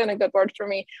 Medeiros and put in a good word for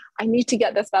me. I need to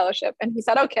get this fellowship. And he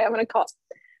said, okay, I'm going to call.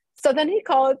 So then he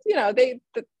called,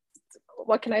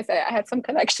 what can I say? I had some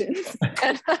connections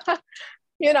and,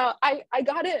 I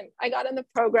got in the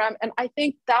program. And I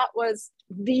think that was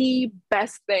the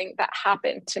best thing that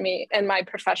happened to me in my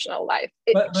professional life.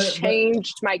 It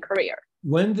changed my career.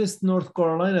 When this North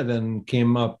Carolina then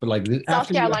came up, like South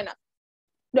Carolina.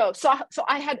 No, so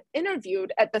I had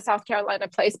interviewed at the South Carolina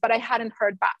place, but I hadn't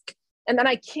heard back. And then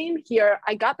I came here,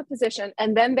 I got the position,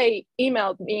 and then they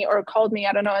emailed me or called me,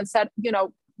 I don't know, and said,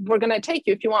 we're going to take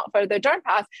you if you want for the Durham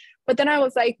path. But then I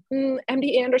was like,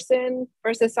 MD Anderson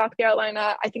versus South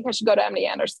Carolina. I think I should go to MD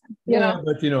Anderson.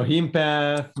 But heme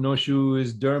path, no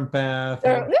shoes, Durham path.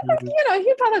 Heme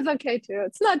path is okay too.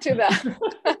 It's not too bad.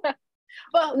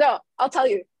 Well, no, I'll tell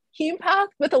you, heme path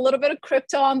with a little bit of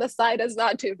crypto on the side is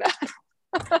not too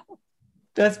bad.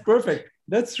 That's perfect.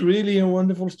 That's really a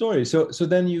wonderful story. So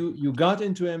then you got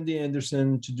into MD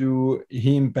Anderson to do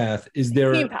heme path. Is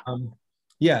there? Heme path.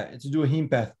 To do a heme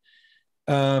path.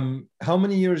 How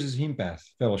many years is heme path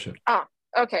fellowship?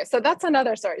 Okay, so that's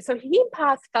another story. So heme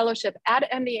path fellowship at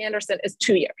MD Anderson is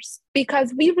 2 years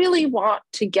because we really want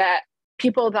to get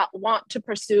people that want to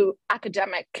pursue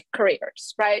academic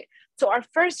careers, right? So our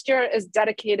first year is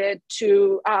dedicated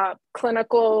to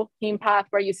clinical heme path,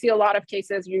 where you see a lot of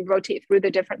cases, you rotate through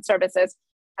the different services.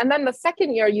 And then the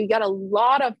second year, you get a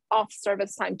lot of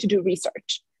off-service time to do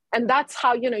research. And that's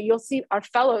how, you'll see our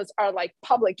fellows are like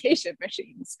publication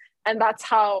machines. And that's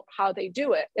how they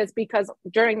do it, is because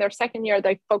during their second year,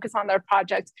 they focus on their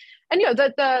projects. And,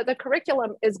 the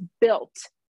curriculum is built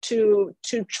to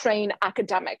train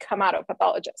academic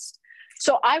hematopathologists.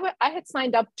 So I had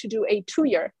signed up to do a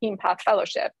 2-year heme path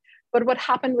fellowship, but what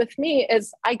happened with me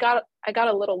is I got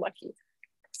a little lucky.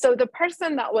 So the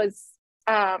person that was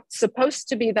supposed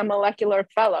to be the molecular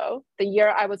fellow, the year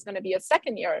I was going to be a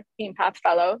second year heme path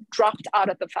fellow, dropped out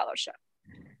of the fellowship.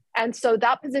 And so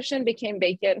that position became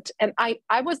vacant. And I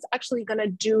was actually going to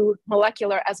do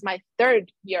molecular as my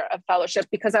third year of fellowship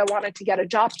because I wanted to get a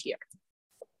job here.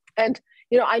 And,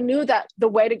 I knew that the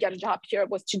way to get a job here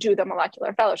was to do the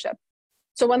molecular fellowship.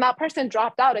 So when that person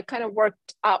dropped out, it kind of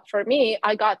worked out for me.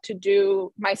 I got to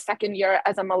do my second year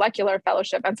as a molecular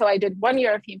fellowship. And so I did 1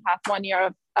 year of heme path, 1 year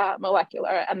of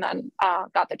molecular, and then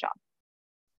got the job.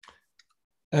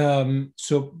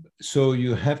 So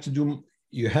you had to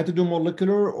do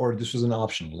molecular, or this was an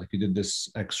option, like you did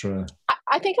this extra?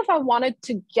 I think if I wanted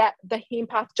to get the heme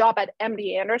path job at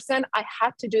MD Anderson, I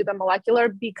had to do the molecular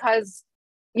because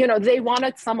they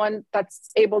wanted someone that's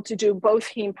able to do both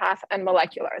heme path and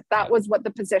molecular. That was what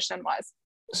the position was.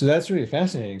 So that's really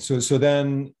fascinating. So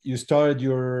then you started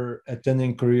your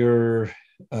attending career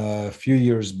a few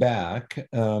years back.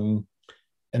 And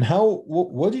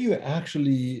what do you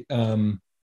actually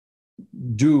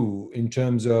do in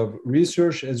terms of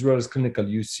research as well as clinical?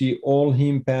 You see all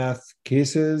heme path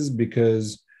cases,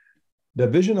 because the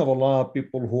vision of a lot of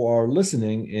people who are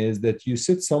listening is that you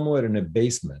sit somewhere in a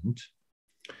basement,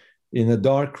 in a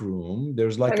dark room.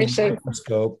 There's like a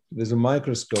microscope. There's a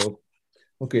microscope.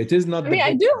 Okay, it is not.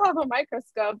 I do have a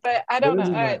microscope, but I don't know.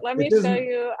 All right, let me show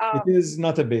you. It is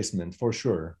not a basement for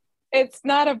sure. It's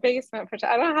not a basement for sure.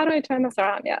 I don't know. How do I turn this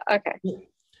around? Yeah. Okay.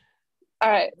 All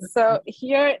right. So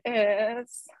here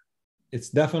is. It's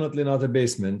definitely not a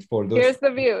basement for those. Here's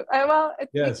the view.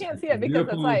 You can't see it because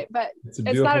it's light, but it's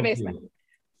not a basement. View.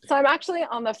 So I'm actually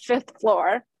on the 5th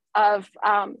floor of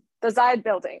the Zayed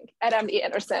building at MD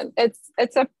Anderson.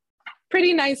 It's a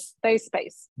pretty nice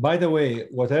space. By the way,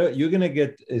 you're going to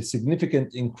get a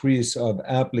significant increase of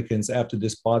applicants after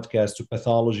this podcast to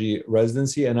pathology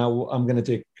residency, and I'm going to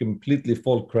take completely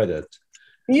full credit.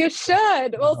 You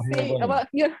should. We'll see.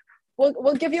 Well,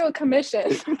 we'll give you a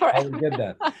commission for I will get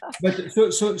that. But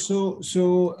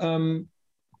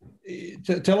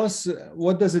tell us,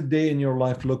 what does a day in your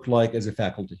life look like as a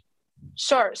faculty?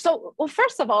 Sure. So, well,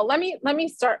 first of all, let me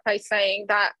start by saying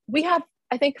that we have,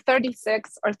 I think,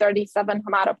 36 or 37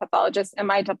 hematopathologists in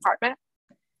my department.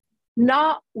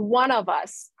 Not one of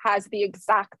us has the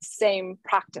exact same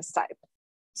practice type.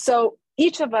 So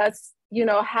each of us,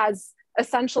 has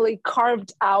essentially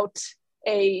carved out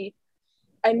a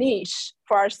niche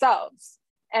for ourselves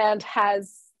and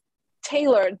has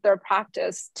tailored their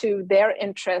practice to their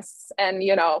interests and,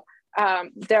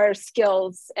 their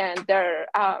skills and their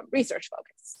research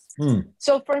focus.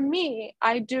 So for me,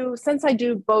 since I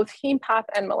do both hempath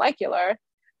and molecular,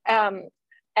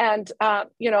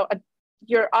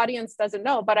 your audience doesn't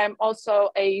know, but I'm also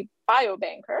a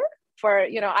biobanker for,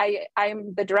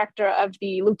 I'm the director of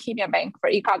the Leukemia Bank for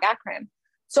ECOG Akron.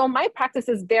 So my practice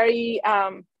is very,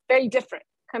 very different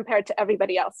compared to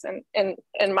everybody else in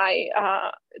my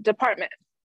department.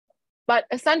 But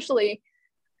essentially,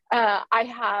 I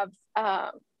have,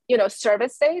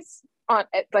 service days on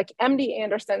like MD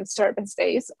Anderson service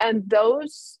days, and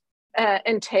those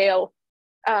entail,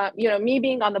 me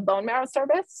being on the bone marrow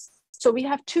service. So we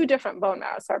have two different bone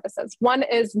marrow services. One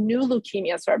is new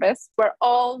leukemia service, where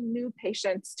all new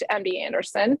patients to MD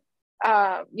Anderson,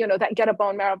 that get a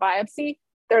bone marrow biopsy,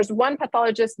 there's one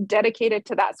pathologist dedicated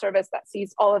to that service that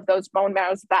sees all of those bone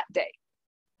marrows that day.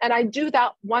 And I do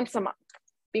that once a month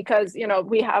because,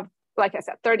 we have, like I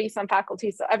said, 30 some faculty,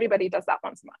 so everybody does that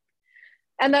once a month.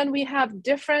 And then we have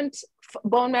different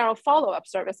bone marrow follow-up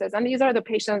services. And these are the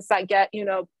patients that get,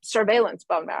 surveillance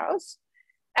bone marrows.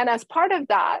 And as part of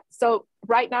that, so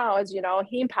right now, as you know,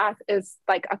 hempath is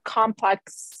like a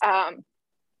complex, the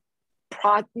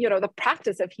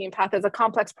practice of hempath is a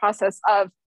complex process of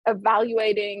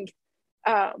evaluating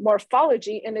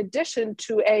morphology in addition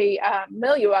to a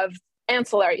milieu of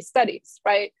ancillary studies,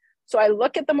 right? So I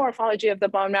look at the morphology of the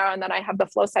bone marrow, and then I have the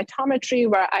flow cytometry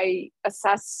where I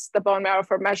assess the bone marrow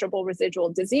for measurable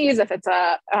residual disease, if it's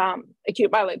a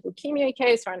acute myeloid leukemia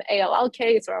case or an ALL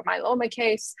case or a myeloma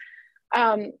case.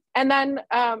 So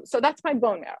that's my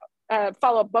bone marrow,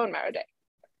 follow-up bone marrow day.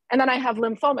 And then I have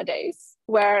lymphoma days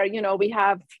where, we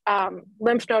have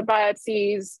lymph node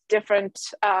biopsies, different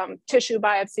tissue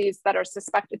biopsies that are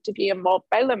suspected to be involved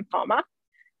by lymphoma.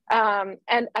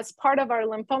 And as part of our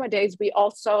lymphoma days, we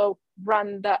also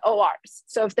run the ORs.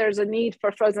 So if there's a need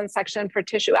for frozen section for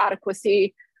tissue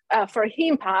adequacy for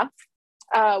hempath,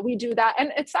 we do that.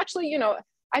 And it's actually,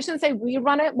 I shouldn't say we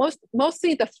run it.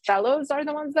 Mostly the fellows are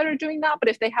the ones that are doing that. But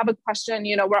if they have a question,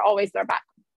 we're always their back.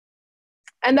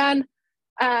 And then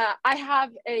I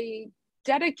have a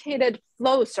dedicated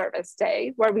flow service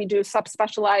day where we do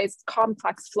subspecialized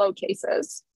complex flow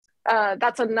cases.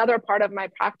 That's another part of my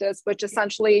practice, which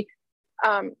essentially,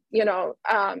 and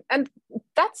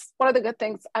that's one of the good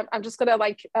things. I'm just gonna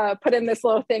put in this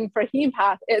little thing for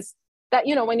hempath is that,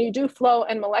 when you do flow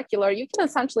and molecular, you can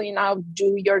essentially now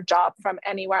do your job from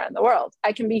anywhere in the world.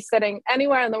 I can be sitting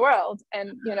anywhere in the world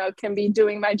and, can be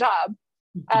doing my job.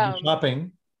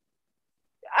 Shopping.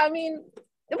 I mean,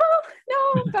 well,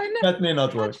 no, but that may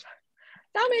not work.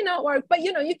 That may not work, but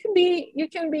you can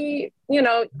be,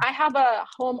 I have a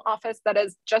home office that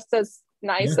is just as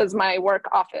nice as my work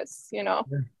office,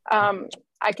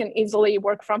 I can easily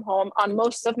work from home on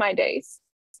most of my days.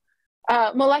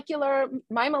 My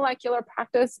molecular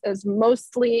practice is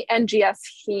mostly NGS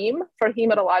heme for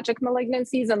hematologic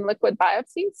malignancies and liquid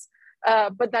biopsies.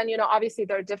 But then, obviously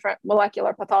there are different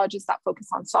molecular pathologists that focus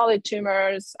on solid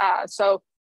tumors. So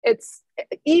it's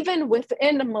even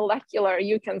within molecular,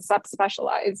 you can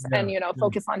subspecialize and,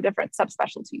 focus on different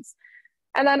subspecialties.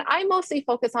 And then I mostly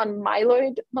focus on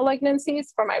myeloid malignancies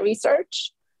for my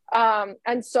research.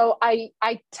 And so I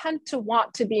tend to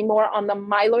want to be more on the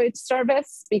myeloid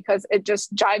service because it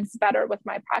just jives better with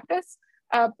my practice.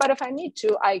 But if I need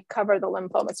to, I cover the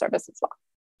lymphoma service as well.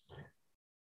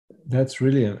 That's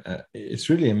really, it's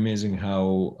really amazing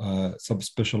how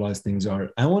subspecialized things are.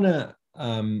 I want to,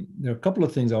 there are a couple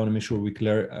of things I want to make sure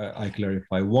I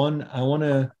clarify. One, I want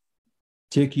to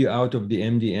take you out of the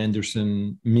MD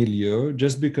Anderson milieu,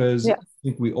 just because I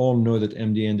think we all know that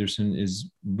MD Anderson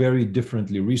is very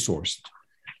differently resourced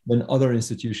than other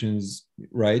institutions,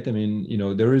 right? I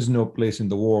mean, there is no place in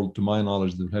the world, to my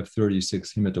knowledge, that have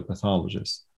 36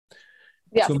 hematopathologists.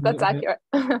 Yes, that's accurate.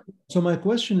 So my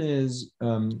question is,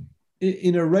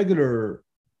 in a regular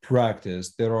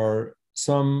practice, there are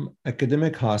some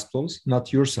academic hospitals,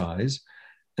 not your size,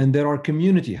 and there are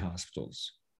community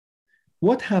hospitals.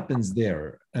 What happens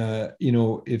there?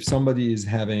 If somebody is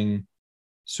having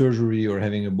surgery or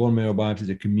having a bone marrow biopsy at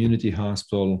a community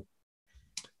hospital,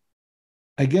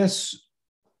 I guess,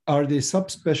 are they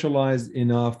subspecialized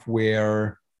enough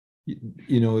where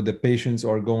the patients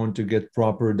are going to get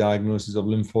proper diagnosis of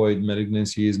lymphoid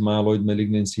malignancies, myeloid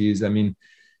malignancies? I mean,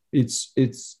 it's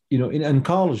in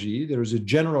oncology, there is a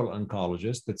general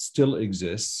oncologist that still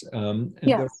exists, and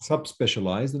they're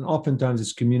subspecialized, and oftentimes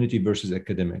it's community versus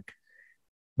academic.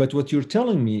 But what you're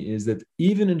telling me is that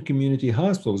even in community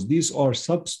hospitals, these are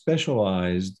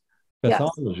subspecialized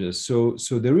pathologists.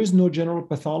 So there is no general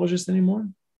pathologist anymore?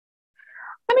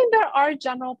 I mean, there are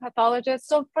general pathologists.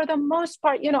 So for the most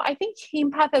part, I think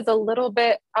hemopath is a little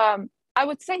bit, I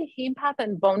would say hemopath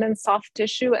and bone and soft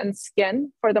tissue and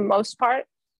skin for the most part,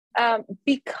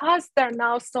 because they're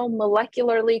now so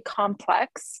molecularly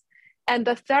complex and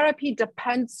the therapy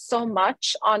depends so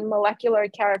much on molecular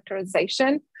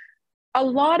characterization. A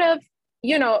lot of,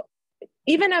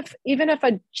 even if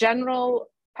a general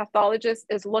pathologist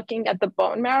is looking at the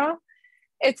bone marrow,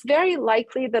 it's very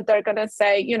likely that they're going to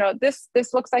say,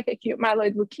 this looks like acute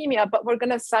myeloid leukemia, but we're going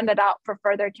to send it out for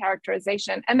further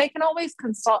characterization. And they can always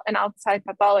consult an outside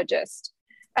pathologist.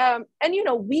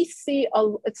 We see,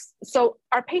 so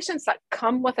our patients that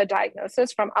come with a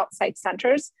diagnosis from outside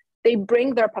centers, they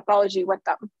bring their pathology with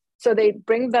them. So they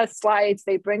bring the slides,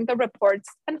 they bring the reports.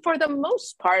 And for the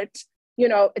most part,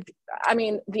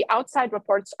 the outside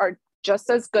reports are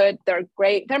just as good. They're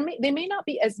great. They may not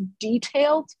be as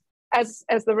detailed as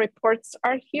the reports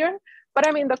are here, but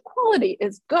I mean, the quality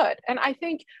is good. And I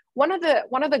think one of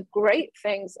the great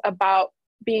things about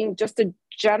being just a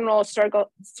general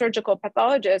surgical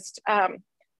pathologist,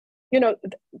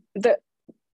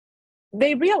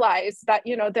 they realize that,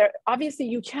 obviously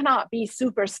you cannot be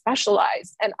super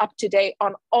specialized and up to date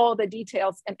on all the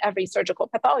details in every surgical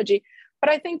pathology. But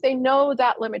I think they know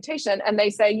that limitation and they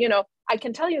say, I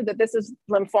can tell you that this is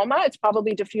lymphoma. It's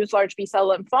probably diffuse large B-cell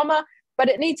lymphoma, but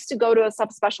it needs to go to a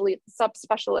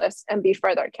subspecialist and be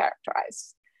further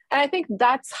characterized. And I think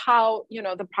that's how,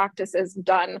 the practice is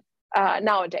done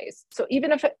nowadays. So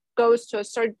even if it goes to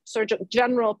a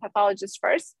general pathologist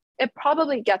first, it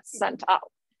probably gets sent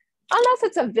out. Unless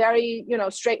it's a very,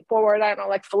 straightforward, I don't know,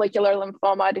 like follicular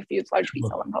lymphoma, diffuse large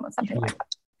B-cell lymphoma, something like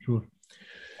that. Sure.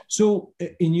 So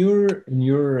in your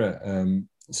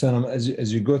Sanam,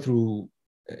 as you go through,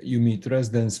 you meet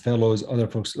residents, fellows, other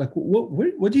folks, like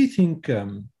what do you think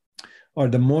are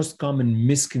the most common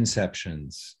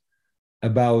misconceptions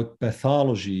about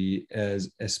pathology as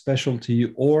a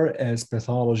specialty or as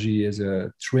pathology as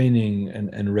a training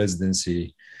and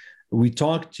residency? We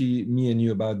talked to me and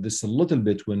you about this a little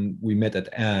bit when we met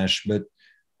at ASH, but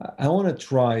I want to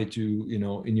try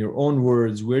to, in your own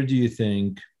words, where do you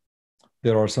think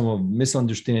there are some of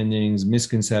misunderstandings,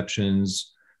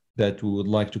 misconceptions that we would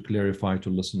like to clarify to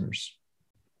listeners?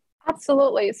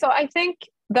 Absolutely. So I think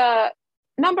the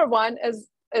number one is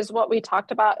what we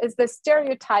talked about, is the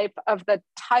stereotype of the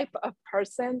type of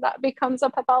person that becomes a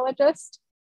pathologist.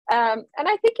 And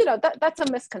I think, that's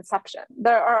a misconception.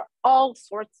 There are all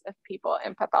sorts of people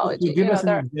in pathology. Give us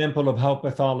an example of how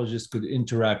pathologists could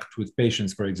interact with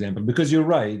patients, for example, because you're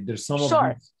right. There's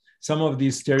some of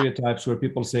these stereotypes where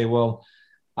people say, well,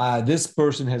 this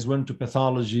person has went to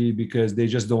pathology because they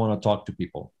just don't want to talk to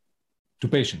people, to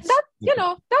patients.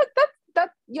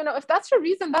 If that's your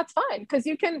reason, that's fine. Because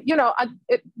you can,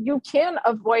 you can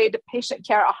avoid patient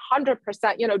care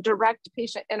 100%, direct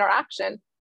patient interaction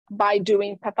by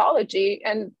doing pathology.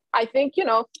 And I think,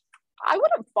 I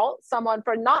wouldn't fault someone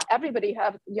for not everybody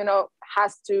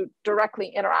has to directly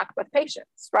interact with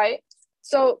patients, right?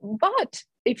 So, but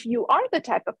if you are the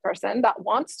type of person that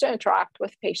wants to interact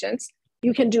with patients,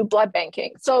 you can do blood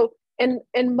banking. So in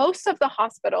most of the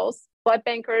hospitals, blood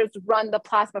bankers run the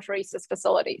plasmapheresis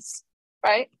facilities,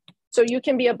 right? So you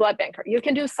can be a blood banker. You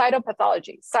can do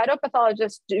cytopathology.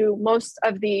 Cytopathologists do most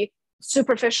of the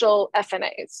superficial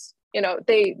FNAs.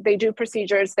 They do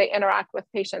procedures, they interact with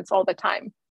patients all the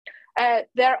time.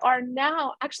 There are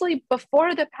now, actually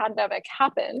before the pandemic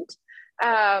happened,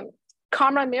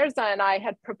 Kamran Mirza and I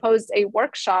had proposed a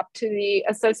workshop to the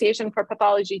Association for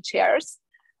Pathology Chairs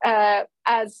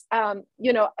as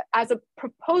a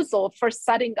proposal for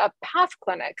setting up path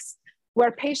clinics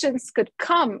where patients could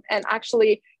come and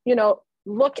actually,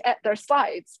 look at their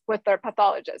slides with their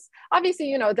pathologist.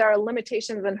 Obviously, there are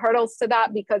limitations and hurdles to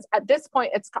that because at this point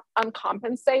it's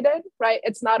uncompensated, right?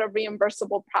 It's not a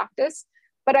reimbursable practice.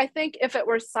 But I think if it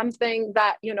were something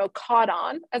that, caught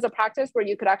on as a practice where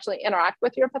you could actually interact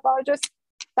with your pathologist,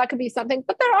 that could be something,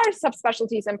 but there are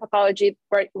subspecialties in pathology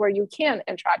where you can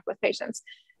interact with patients.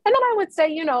 And then I would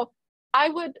say, I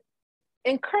would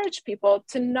encourage people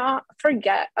to not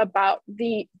forget about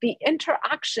the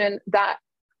interaction that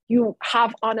you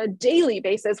have on a daily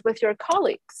basis with your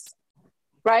colleagues,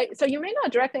 right? So you may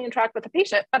not directly interact with the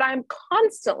patient, but I'm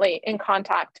constantly in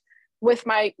contact with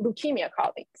my leukemia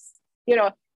colleagues.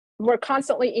 We're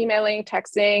constantly emailing,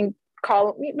 texting,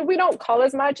 call. We don't call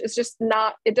as much. It's just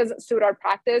not, it doesn't suit our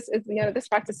practice. This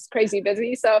practice is crazy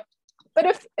busy. So,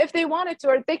 but if they wanted to,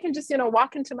 or they can just,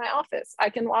 walk into my office, I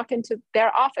can walk into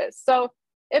their office. So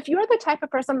if you're the type of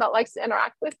person that likes to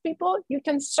interact with people, you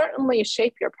can certainly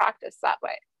shape your practice that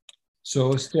way.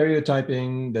 So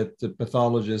stereotyping that the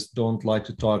pathologists don't like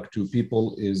to talk to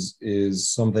people is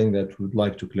something that we'd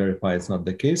like to clarify. It's not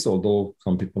the case, although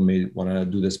some people may want to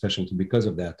do the specialty because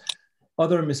of that.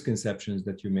 Other misconceptions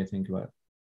that you may think about?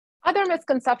 Other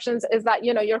misconceptions is that,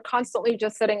 you're constantly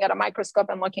just sitting at a microscope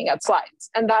and looking at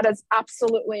slides. And that is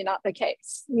absolutely not the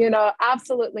case.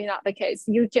 Absolutely not the case.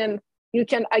 You can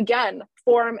again,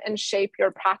 form and shape your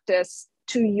practice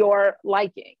to your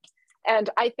liking.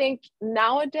 And I think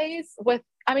nowadays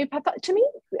to me,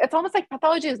 it's almost like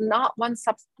pathology is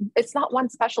it's not one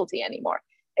specialty anymore.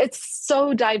 It's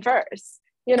so diverse.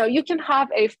 You can have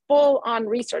a full-on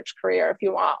research career if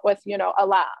you want with, a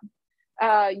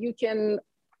lab. You can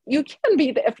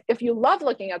be, if you love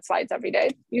looking at slides every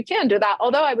day, you can do that.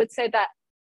 Although I would say that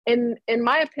in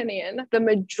my opinion, the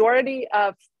majority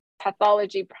of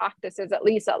pathology practices, at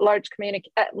least at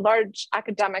large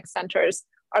academic centers,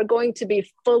 are going to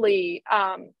be fully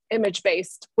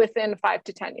image-based within 5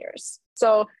 to 10 years.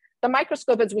 So the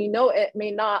microscope as we know it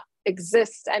may not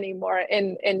exist anymore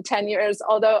in 10 years,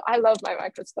 although I love my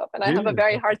microscope and I have a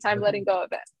very hard time letting go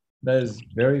of it. That is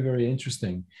very, very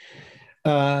interesting.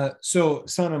 So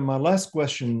Sanam, my last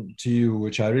question to you,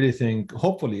 which I really think,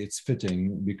 hopefully it's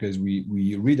fitting because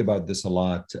we read about this a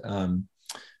lot. And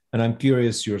I'm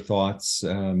curious your thoughts.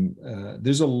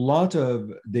 There's a lot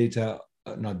of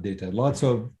lots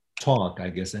of talk, I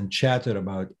guess, and chatter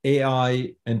about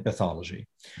AI and pathology,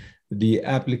 the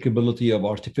applicability of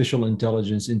artificial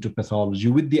intelligence into pathology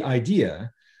with the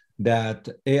idea that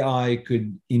AI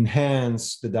could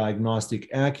enhance the diagnostic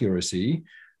accuracy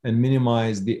and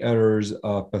minimize the errors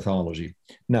of pathology.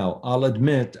 Now, I'll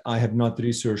admit I have not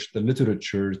researched the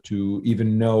literature to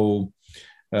even know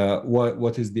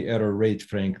what is the error rate,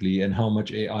 frankly, and how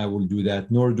much AI will do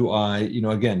that, nor do I,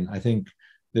 again, I think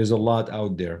there's a lot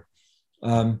out there.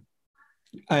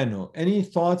 I don't know, any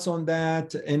thoughts on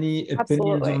that? Any opinions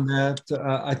Absolutely. on that?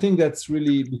 I think that's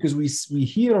really, because we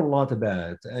hear a lot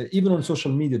about it. Even on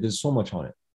social media, there's so much on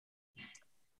it.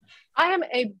 I am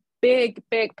a big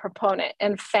proponent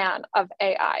and fan of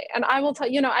AI. And I will tell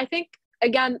you, I think,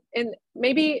 again,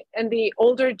 maybe in the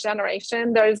older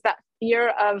generation, there's that fear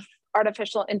of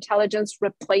artificial intelligence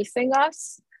replacing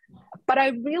us. But I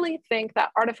really think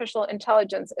that artificial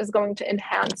intelligence is going to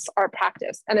enhance our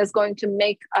practice and is going to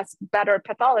make us better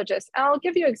pathologists. And I'll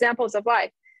give you examples of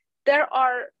why. There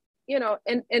are,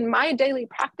 in my daily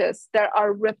practice, there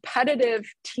are repetitive,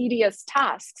 tedious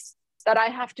tasks that I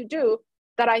have to do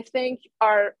that I think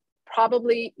are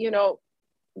probably,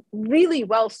 really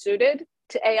well suited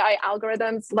to AI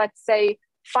algorithms. Let's say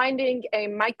finding a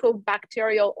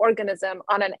mycobacterial organism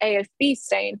on an AFB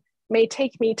stain may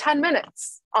take me 10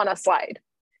 minutes on a slide.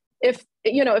 If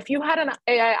you had an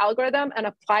AI algorithm and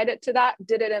applied it to that,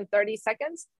 did it in 30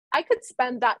 seconds, I could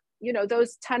spend that,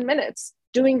 those 10 minutes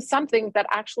doing something that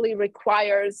actually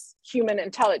requires human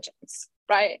intelligence,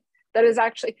 right? That is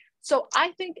actually, so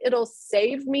I think it'll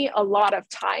save me a lot of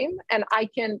time and I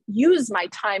can use my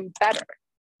time better.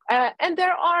 And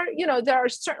there are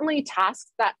certainly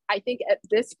tasks that I think at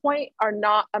this point are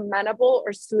not amenable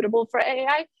or suitable for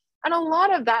AI. And a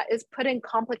lot of that is putting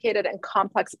complicated and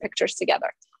complex pictures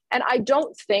together. And I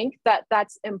don't think that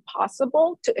that's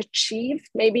impossible to achieve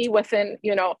maybe within,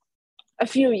 a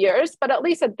few years, but at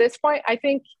least at this point, I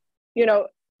think,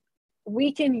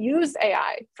 we can use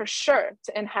AI for sure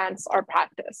to enhance our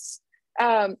practice.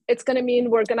 It's going to mean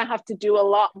we're going to have to do a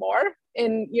lot more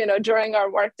during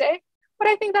our workday, but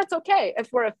I think that's okay. If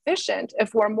we're efficient,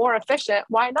 if we're more efficient,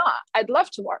 why not? I'd love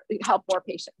to help more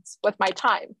patients with my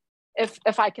time.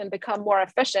 If I can become more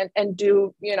efficient and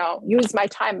do, use my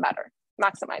time better,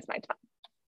 maximize my time.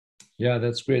 Yeah,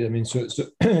 that's great. I mean, so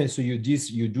you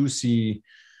do see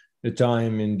the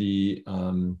time in the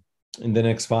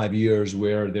next 5 years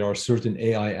where there are certain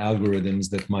AI algorithms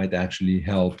that might actually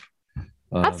help.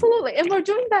 Absolutely, and we're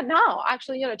doing that now.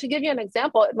 Actually, to give you an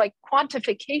example, like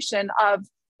quantification of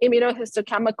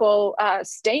immunohistochemical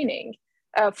staining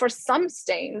for some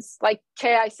stains, like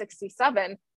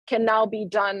Ki67. can now be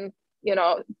done,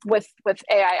 with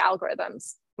AI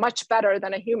algorithms much better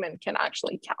than a human can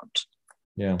actually count.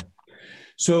 Yeah.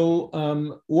 So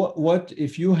what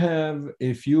if you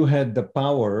had the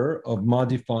power of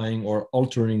modifying or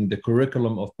altering the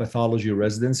curriculum of pathology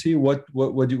residency,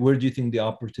 where do you think the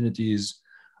opportunities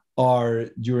are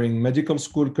during medical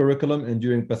school curriculum and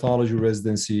during pathology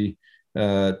residency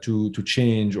to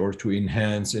change or to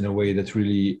enhance in a way that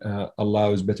really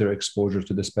allows better exposure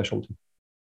to the specialty?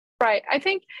 Right. I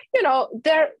think,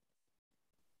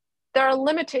 there are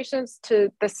limitations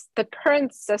to the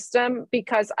current system,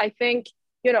 because I think,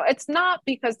 it's not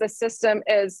because the system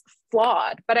is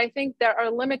flawed, but I think there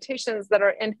are limitations that are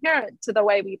inherent to the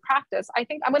way we practice. I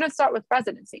think I'm going to start with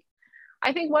residency.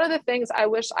 I think one of the things I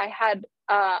wish I had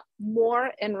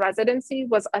more in residency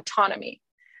was autonomy,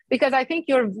 because I think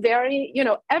you're very,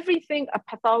 everything a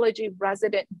pathology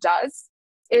resident does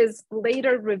is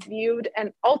later reviewed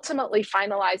and ultimately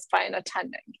finalized by an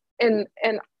attending in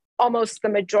almost the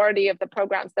majority of the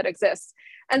programs that exist.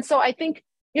 And so I think,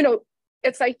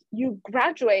 it's like you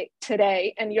graduate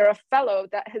today and you're a fellow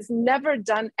that has never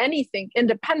done anything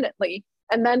independently,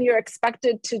 and then you're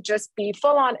expected to just be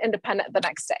full on independent the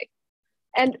next day.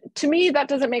 And to me, that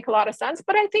doesn't make a lot of sense,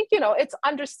 but I think, it's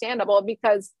understandable,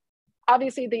 because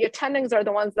obviously the attendings are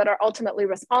the ones that are ultimately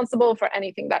responsible for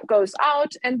anything that goes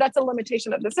out, and that's a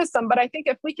limitation of the system. But I think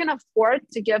if we can afford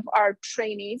to give our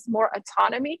trainees more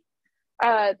autonomy,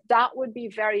 that would be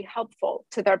very helpful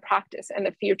to their practice in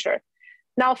the future.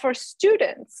 Now, for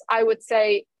students, I would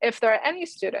say, if there are any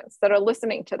students that are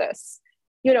listening to this,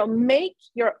 make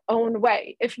your own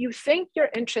way. If you think you're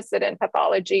interested in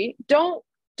pathology, don't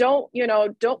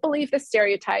believe the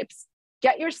stereotypes.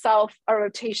 Get yourself a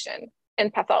rotation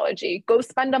in pathology. Go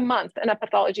spend a month in a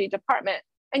pathology department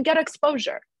and get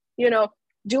exposure.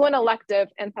 Do an elective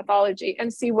in pathology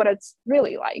and see what it's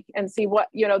really like, and see what,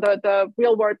 the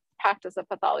real world practice of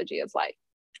pathology is like.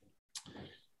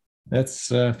 That's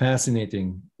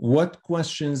fascinating. What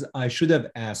questions I should have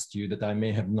asked you that I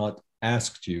may have not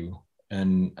asked you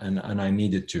and I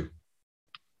needed to?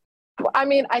 I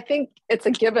mean, I think it's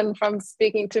a given from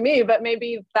speaking to me, but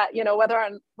maybe that,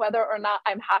 whether or not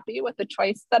I'm happy with the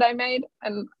choice that I made.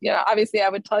 And, obviously I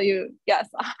would tell you, yes.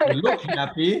 You look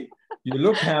happy. You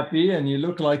look happy, and you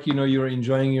look like, you're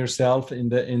enjoying yourself in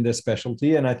the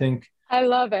specialty. And I think I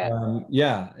love it.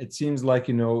 It seems like,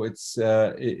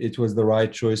 it was the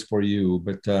right choice for you,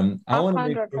 but I want to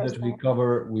make sure that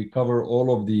we cover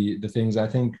all of the things. I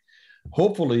think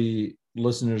hopefully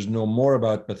listeners know more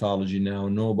about pathology now,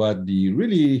 know about the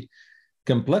really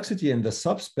complexity and the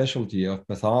subspecialty of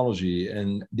pathology,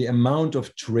 and the amount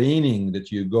of training that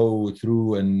you go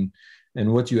through and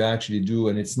what you actually do.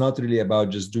 And it's not really about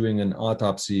just doing an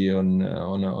autopsy on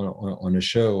a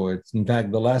show. It's, in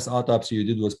fact, the last autopsy you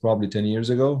did was probably 10 years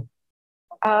ago.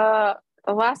 The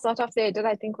last autopsy I did,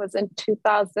 I think, was in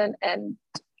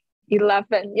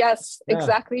 2011. Yes, yeah.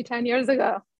 Exactly 10 years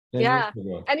ago. Yeah.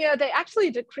 And, they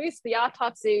actually decreased the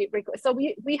autopsy. So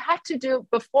we had to do,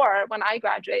 before, when I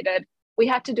graduated, we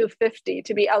had to do 50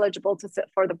 to be eligible to sit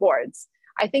for the boards.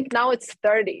 I think now it's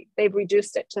 30. They've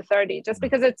reduced it to 30 just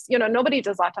because it's, nobody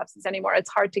does autopsies anymore. It's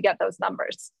hard to get those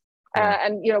numbers.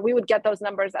 And, we would get those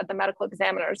numbers at the medical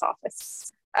examiner's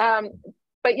office.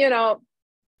 But,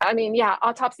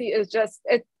 autopsy is just,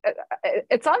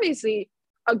 it's obviously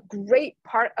a great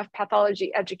part of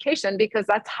pathology education, because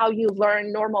that's how you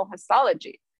learn normal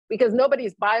histology, because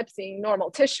nobody's biopsying normal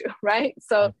tissue, right?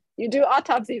 So you do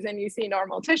autopsies and you see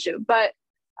normal tissue. But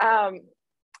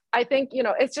I think,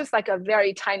 it's just like a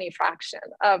very tiny fraction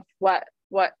of what,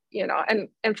 and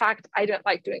in fact, I didn't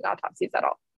like doing autopsies at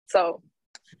all. So.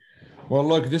 Well,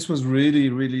 look, this was really,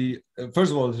 really,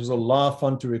 first of all, this was a lot of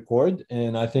fun to record.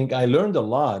 And I think I learned a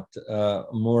lot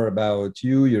more about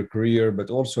you, your career, but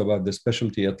also about the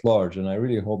specialty at large. And I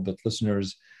really hope that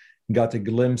listeners got a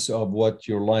glimpse of what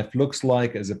your life looks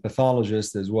like as a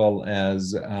pathologist, as well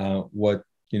as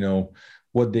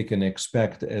what they can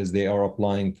expect as they are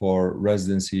applying for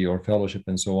residency or fellowship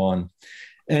and so on.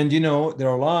 And, there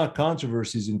are a lot of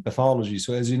controversies in pathology.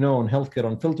 So as you know, on Healthcare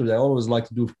Unfiltered, I always like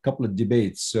to do a couple of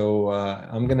debates. So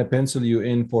I'm going to pencil you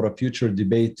in for a future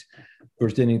debate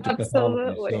pertaining to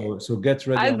pathology. So get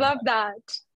ready. I'd love that.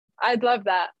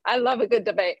 I love a good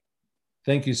debate.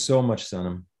 Thank you so much,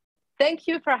 Sanam. Thank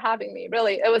you for having me.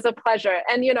 Really, it was a pleasure.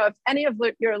 And, if any of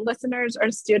your listeners or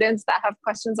students that have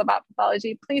questions about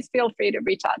pathology, please feel free to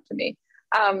reach out to me.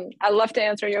 I'd love to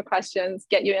answer your questions,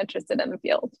 get you interested in the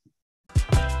field.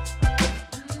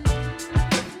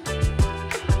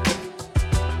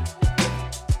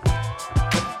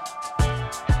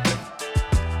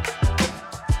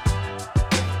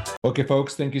 Okay,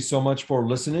 folks, thank you so much for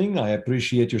listening. I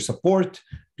appreciate your support.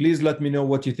 Please let me know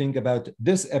what you think about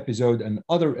this episode and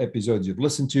other episodes you've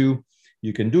listened to.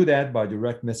 You can do that by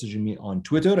direct messaging me on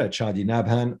Twitter at Shadi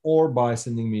Nabhan, or by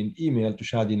sending me an email to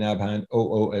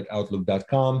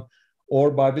shadinabhan00@outlook.com, or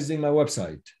by visiting my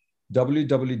website,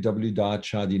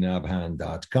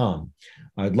 www.shadinabhan.com.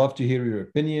 I'd love to hear your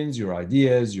opinions, your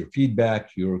ideas, your feedback,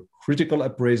 your critical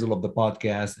appraisal of the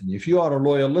podcast. And if you are a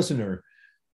loyal listener,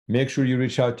 make sure you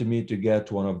reach out to me to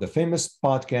get one of the famous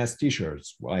podcast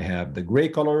t-shirts. I have the gray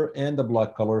color and the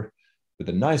black color with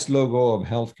a nice logo of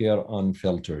Healthcare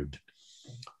Unfiltered.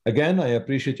 Again, I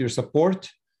appreciate your support.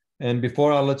 And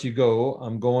before I let you go,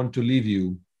 I'm going to leave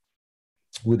you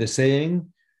with a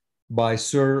saying by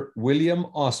Sir William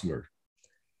Osler.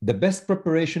 The best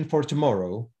preparation for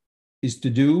tomorrow is to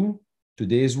do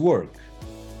today's work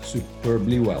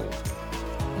superbly well.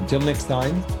 Until next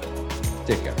time,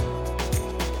 take care.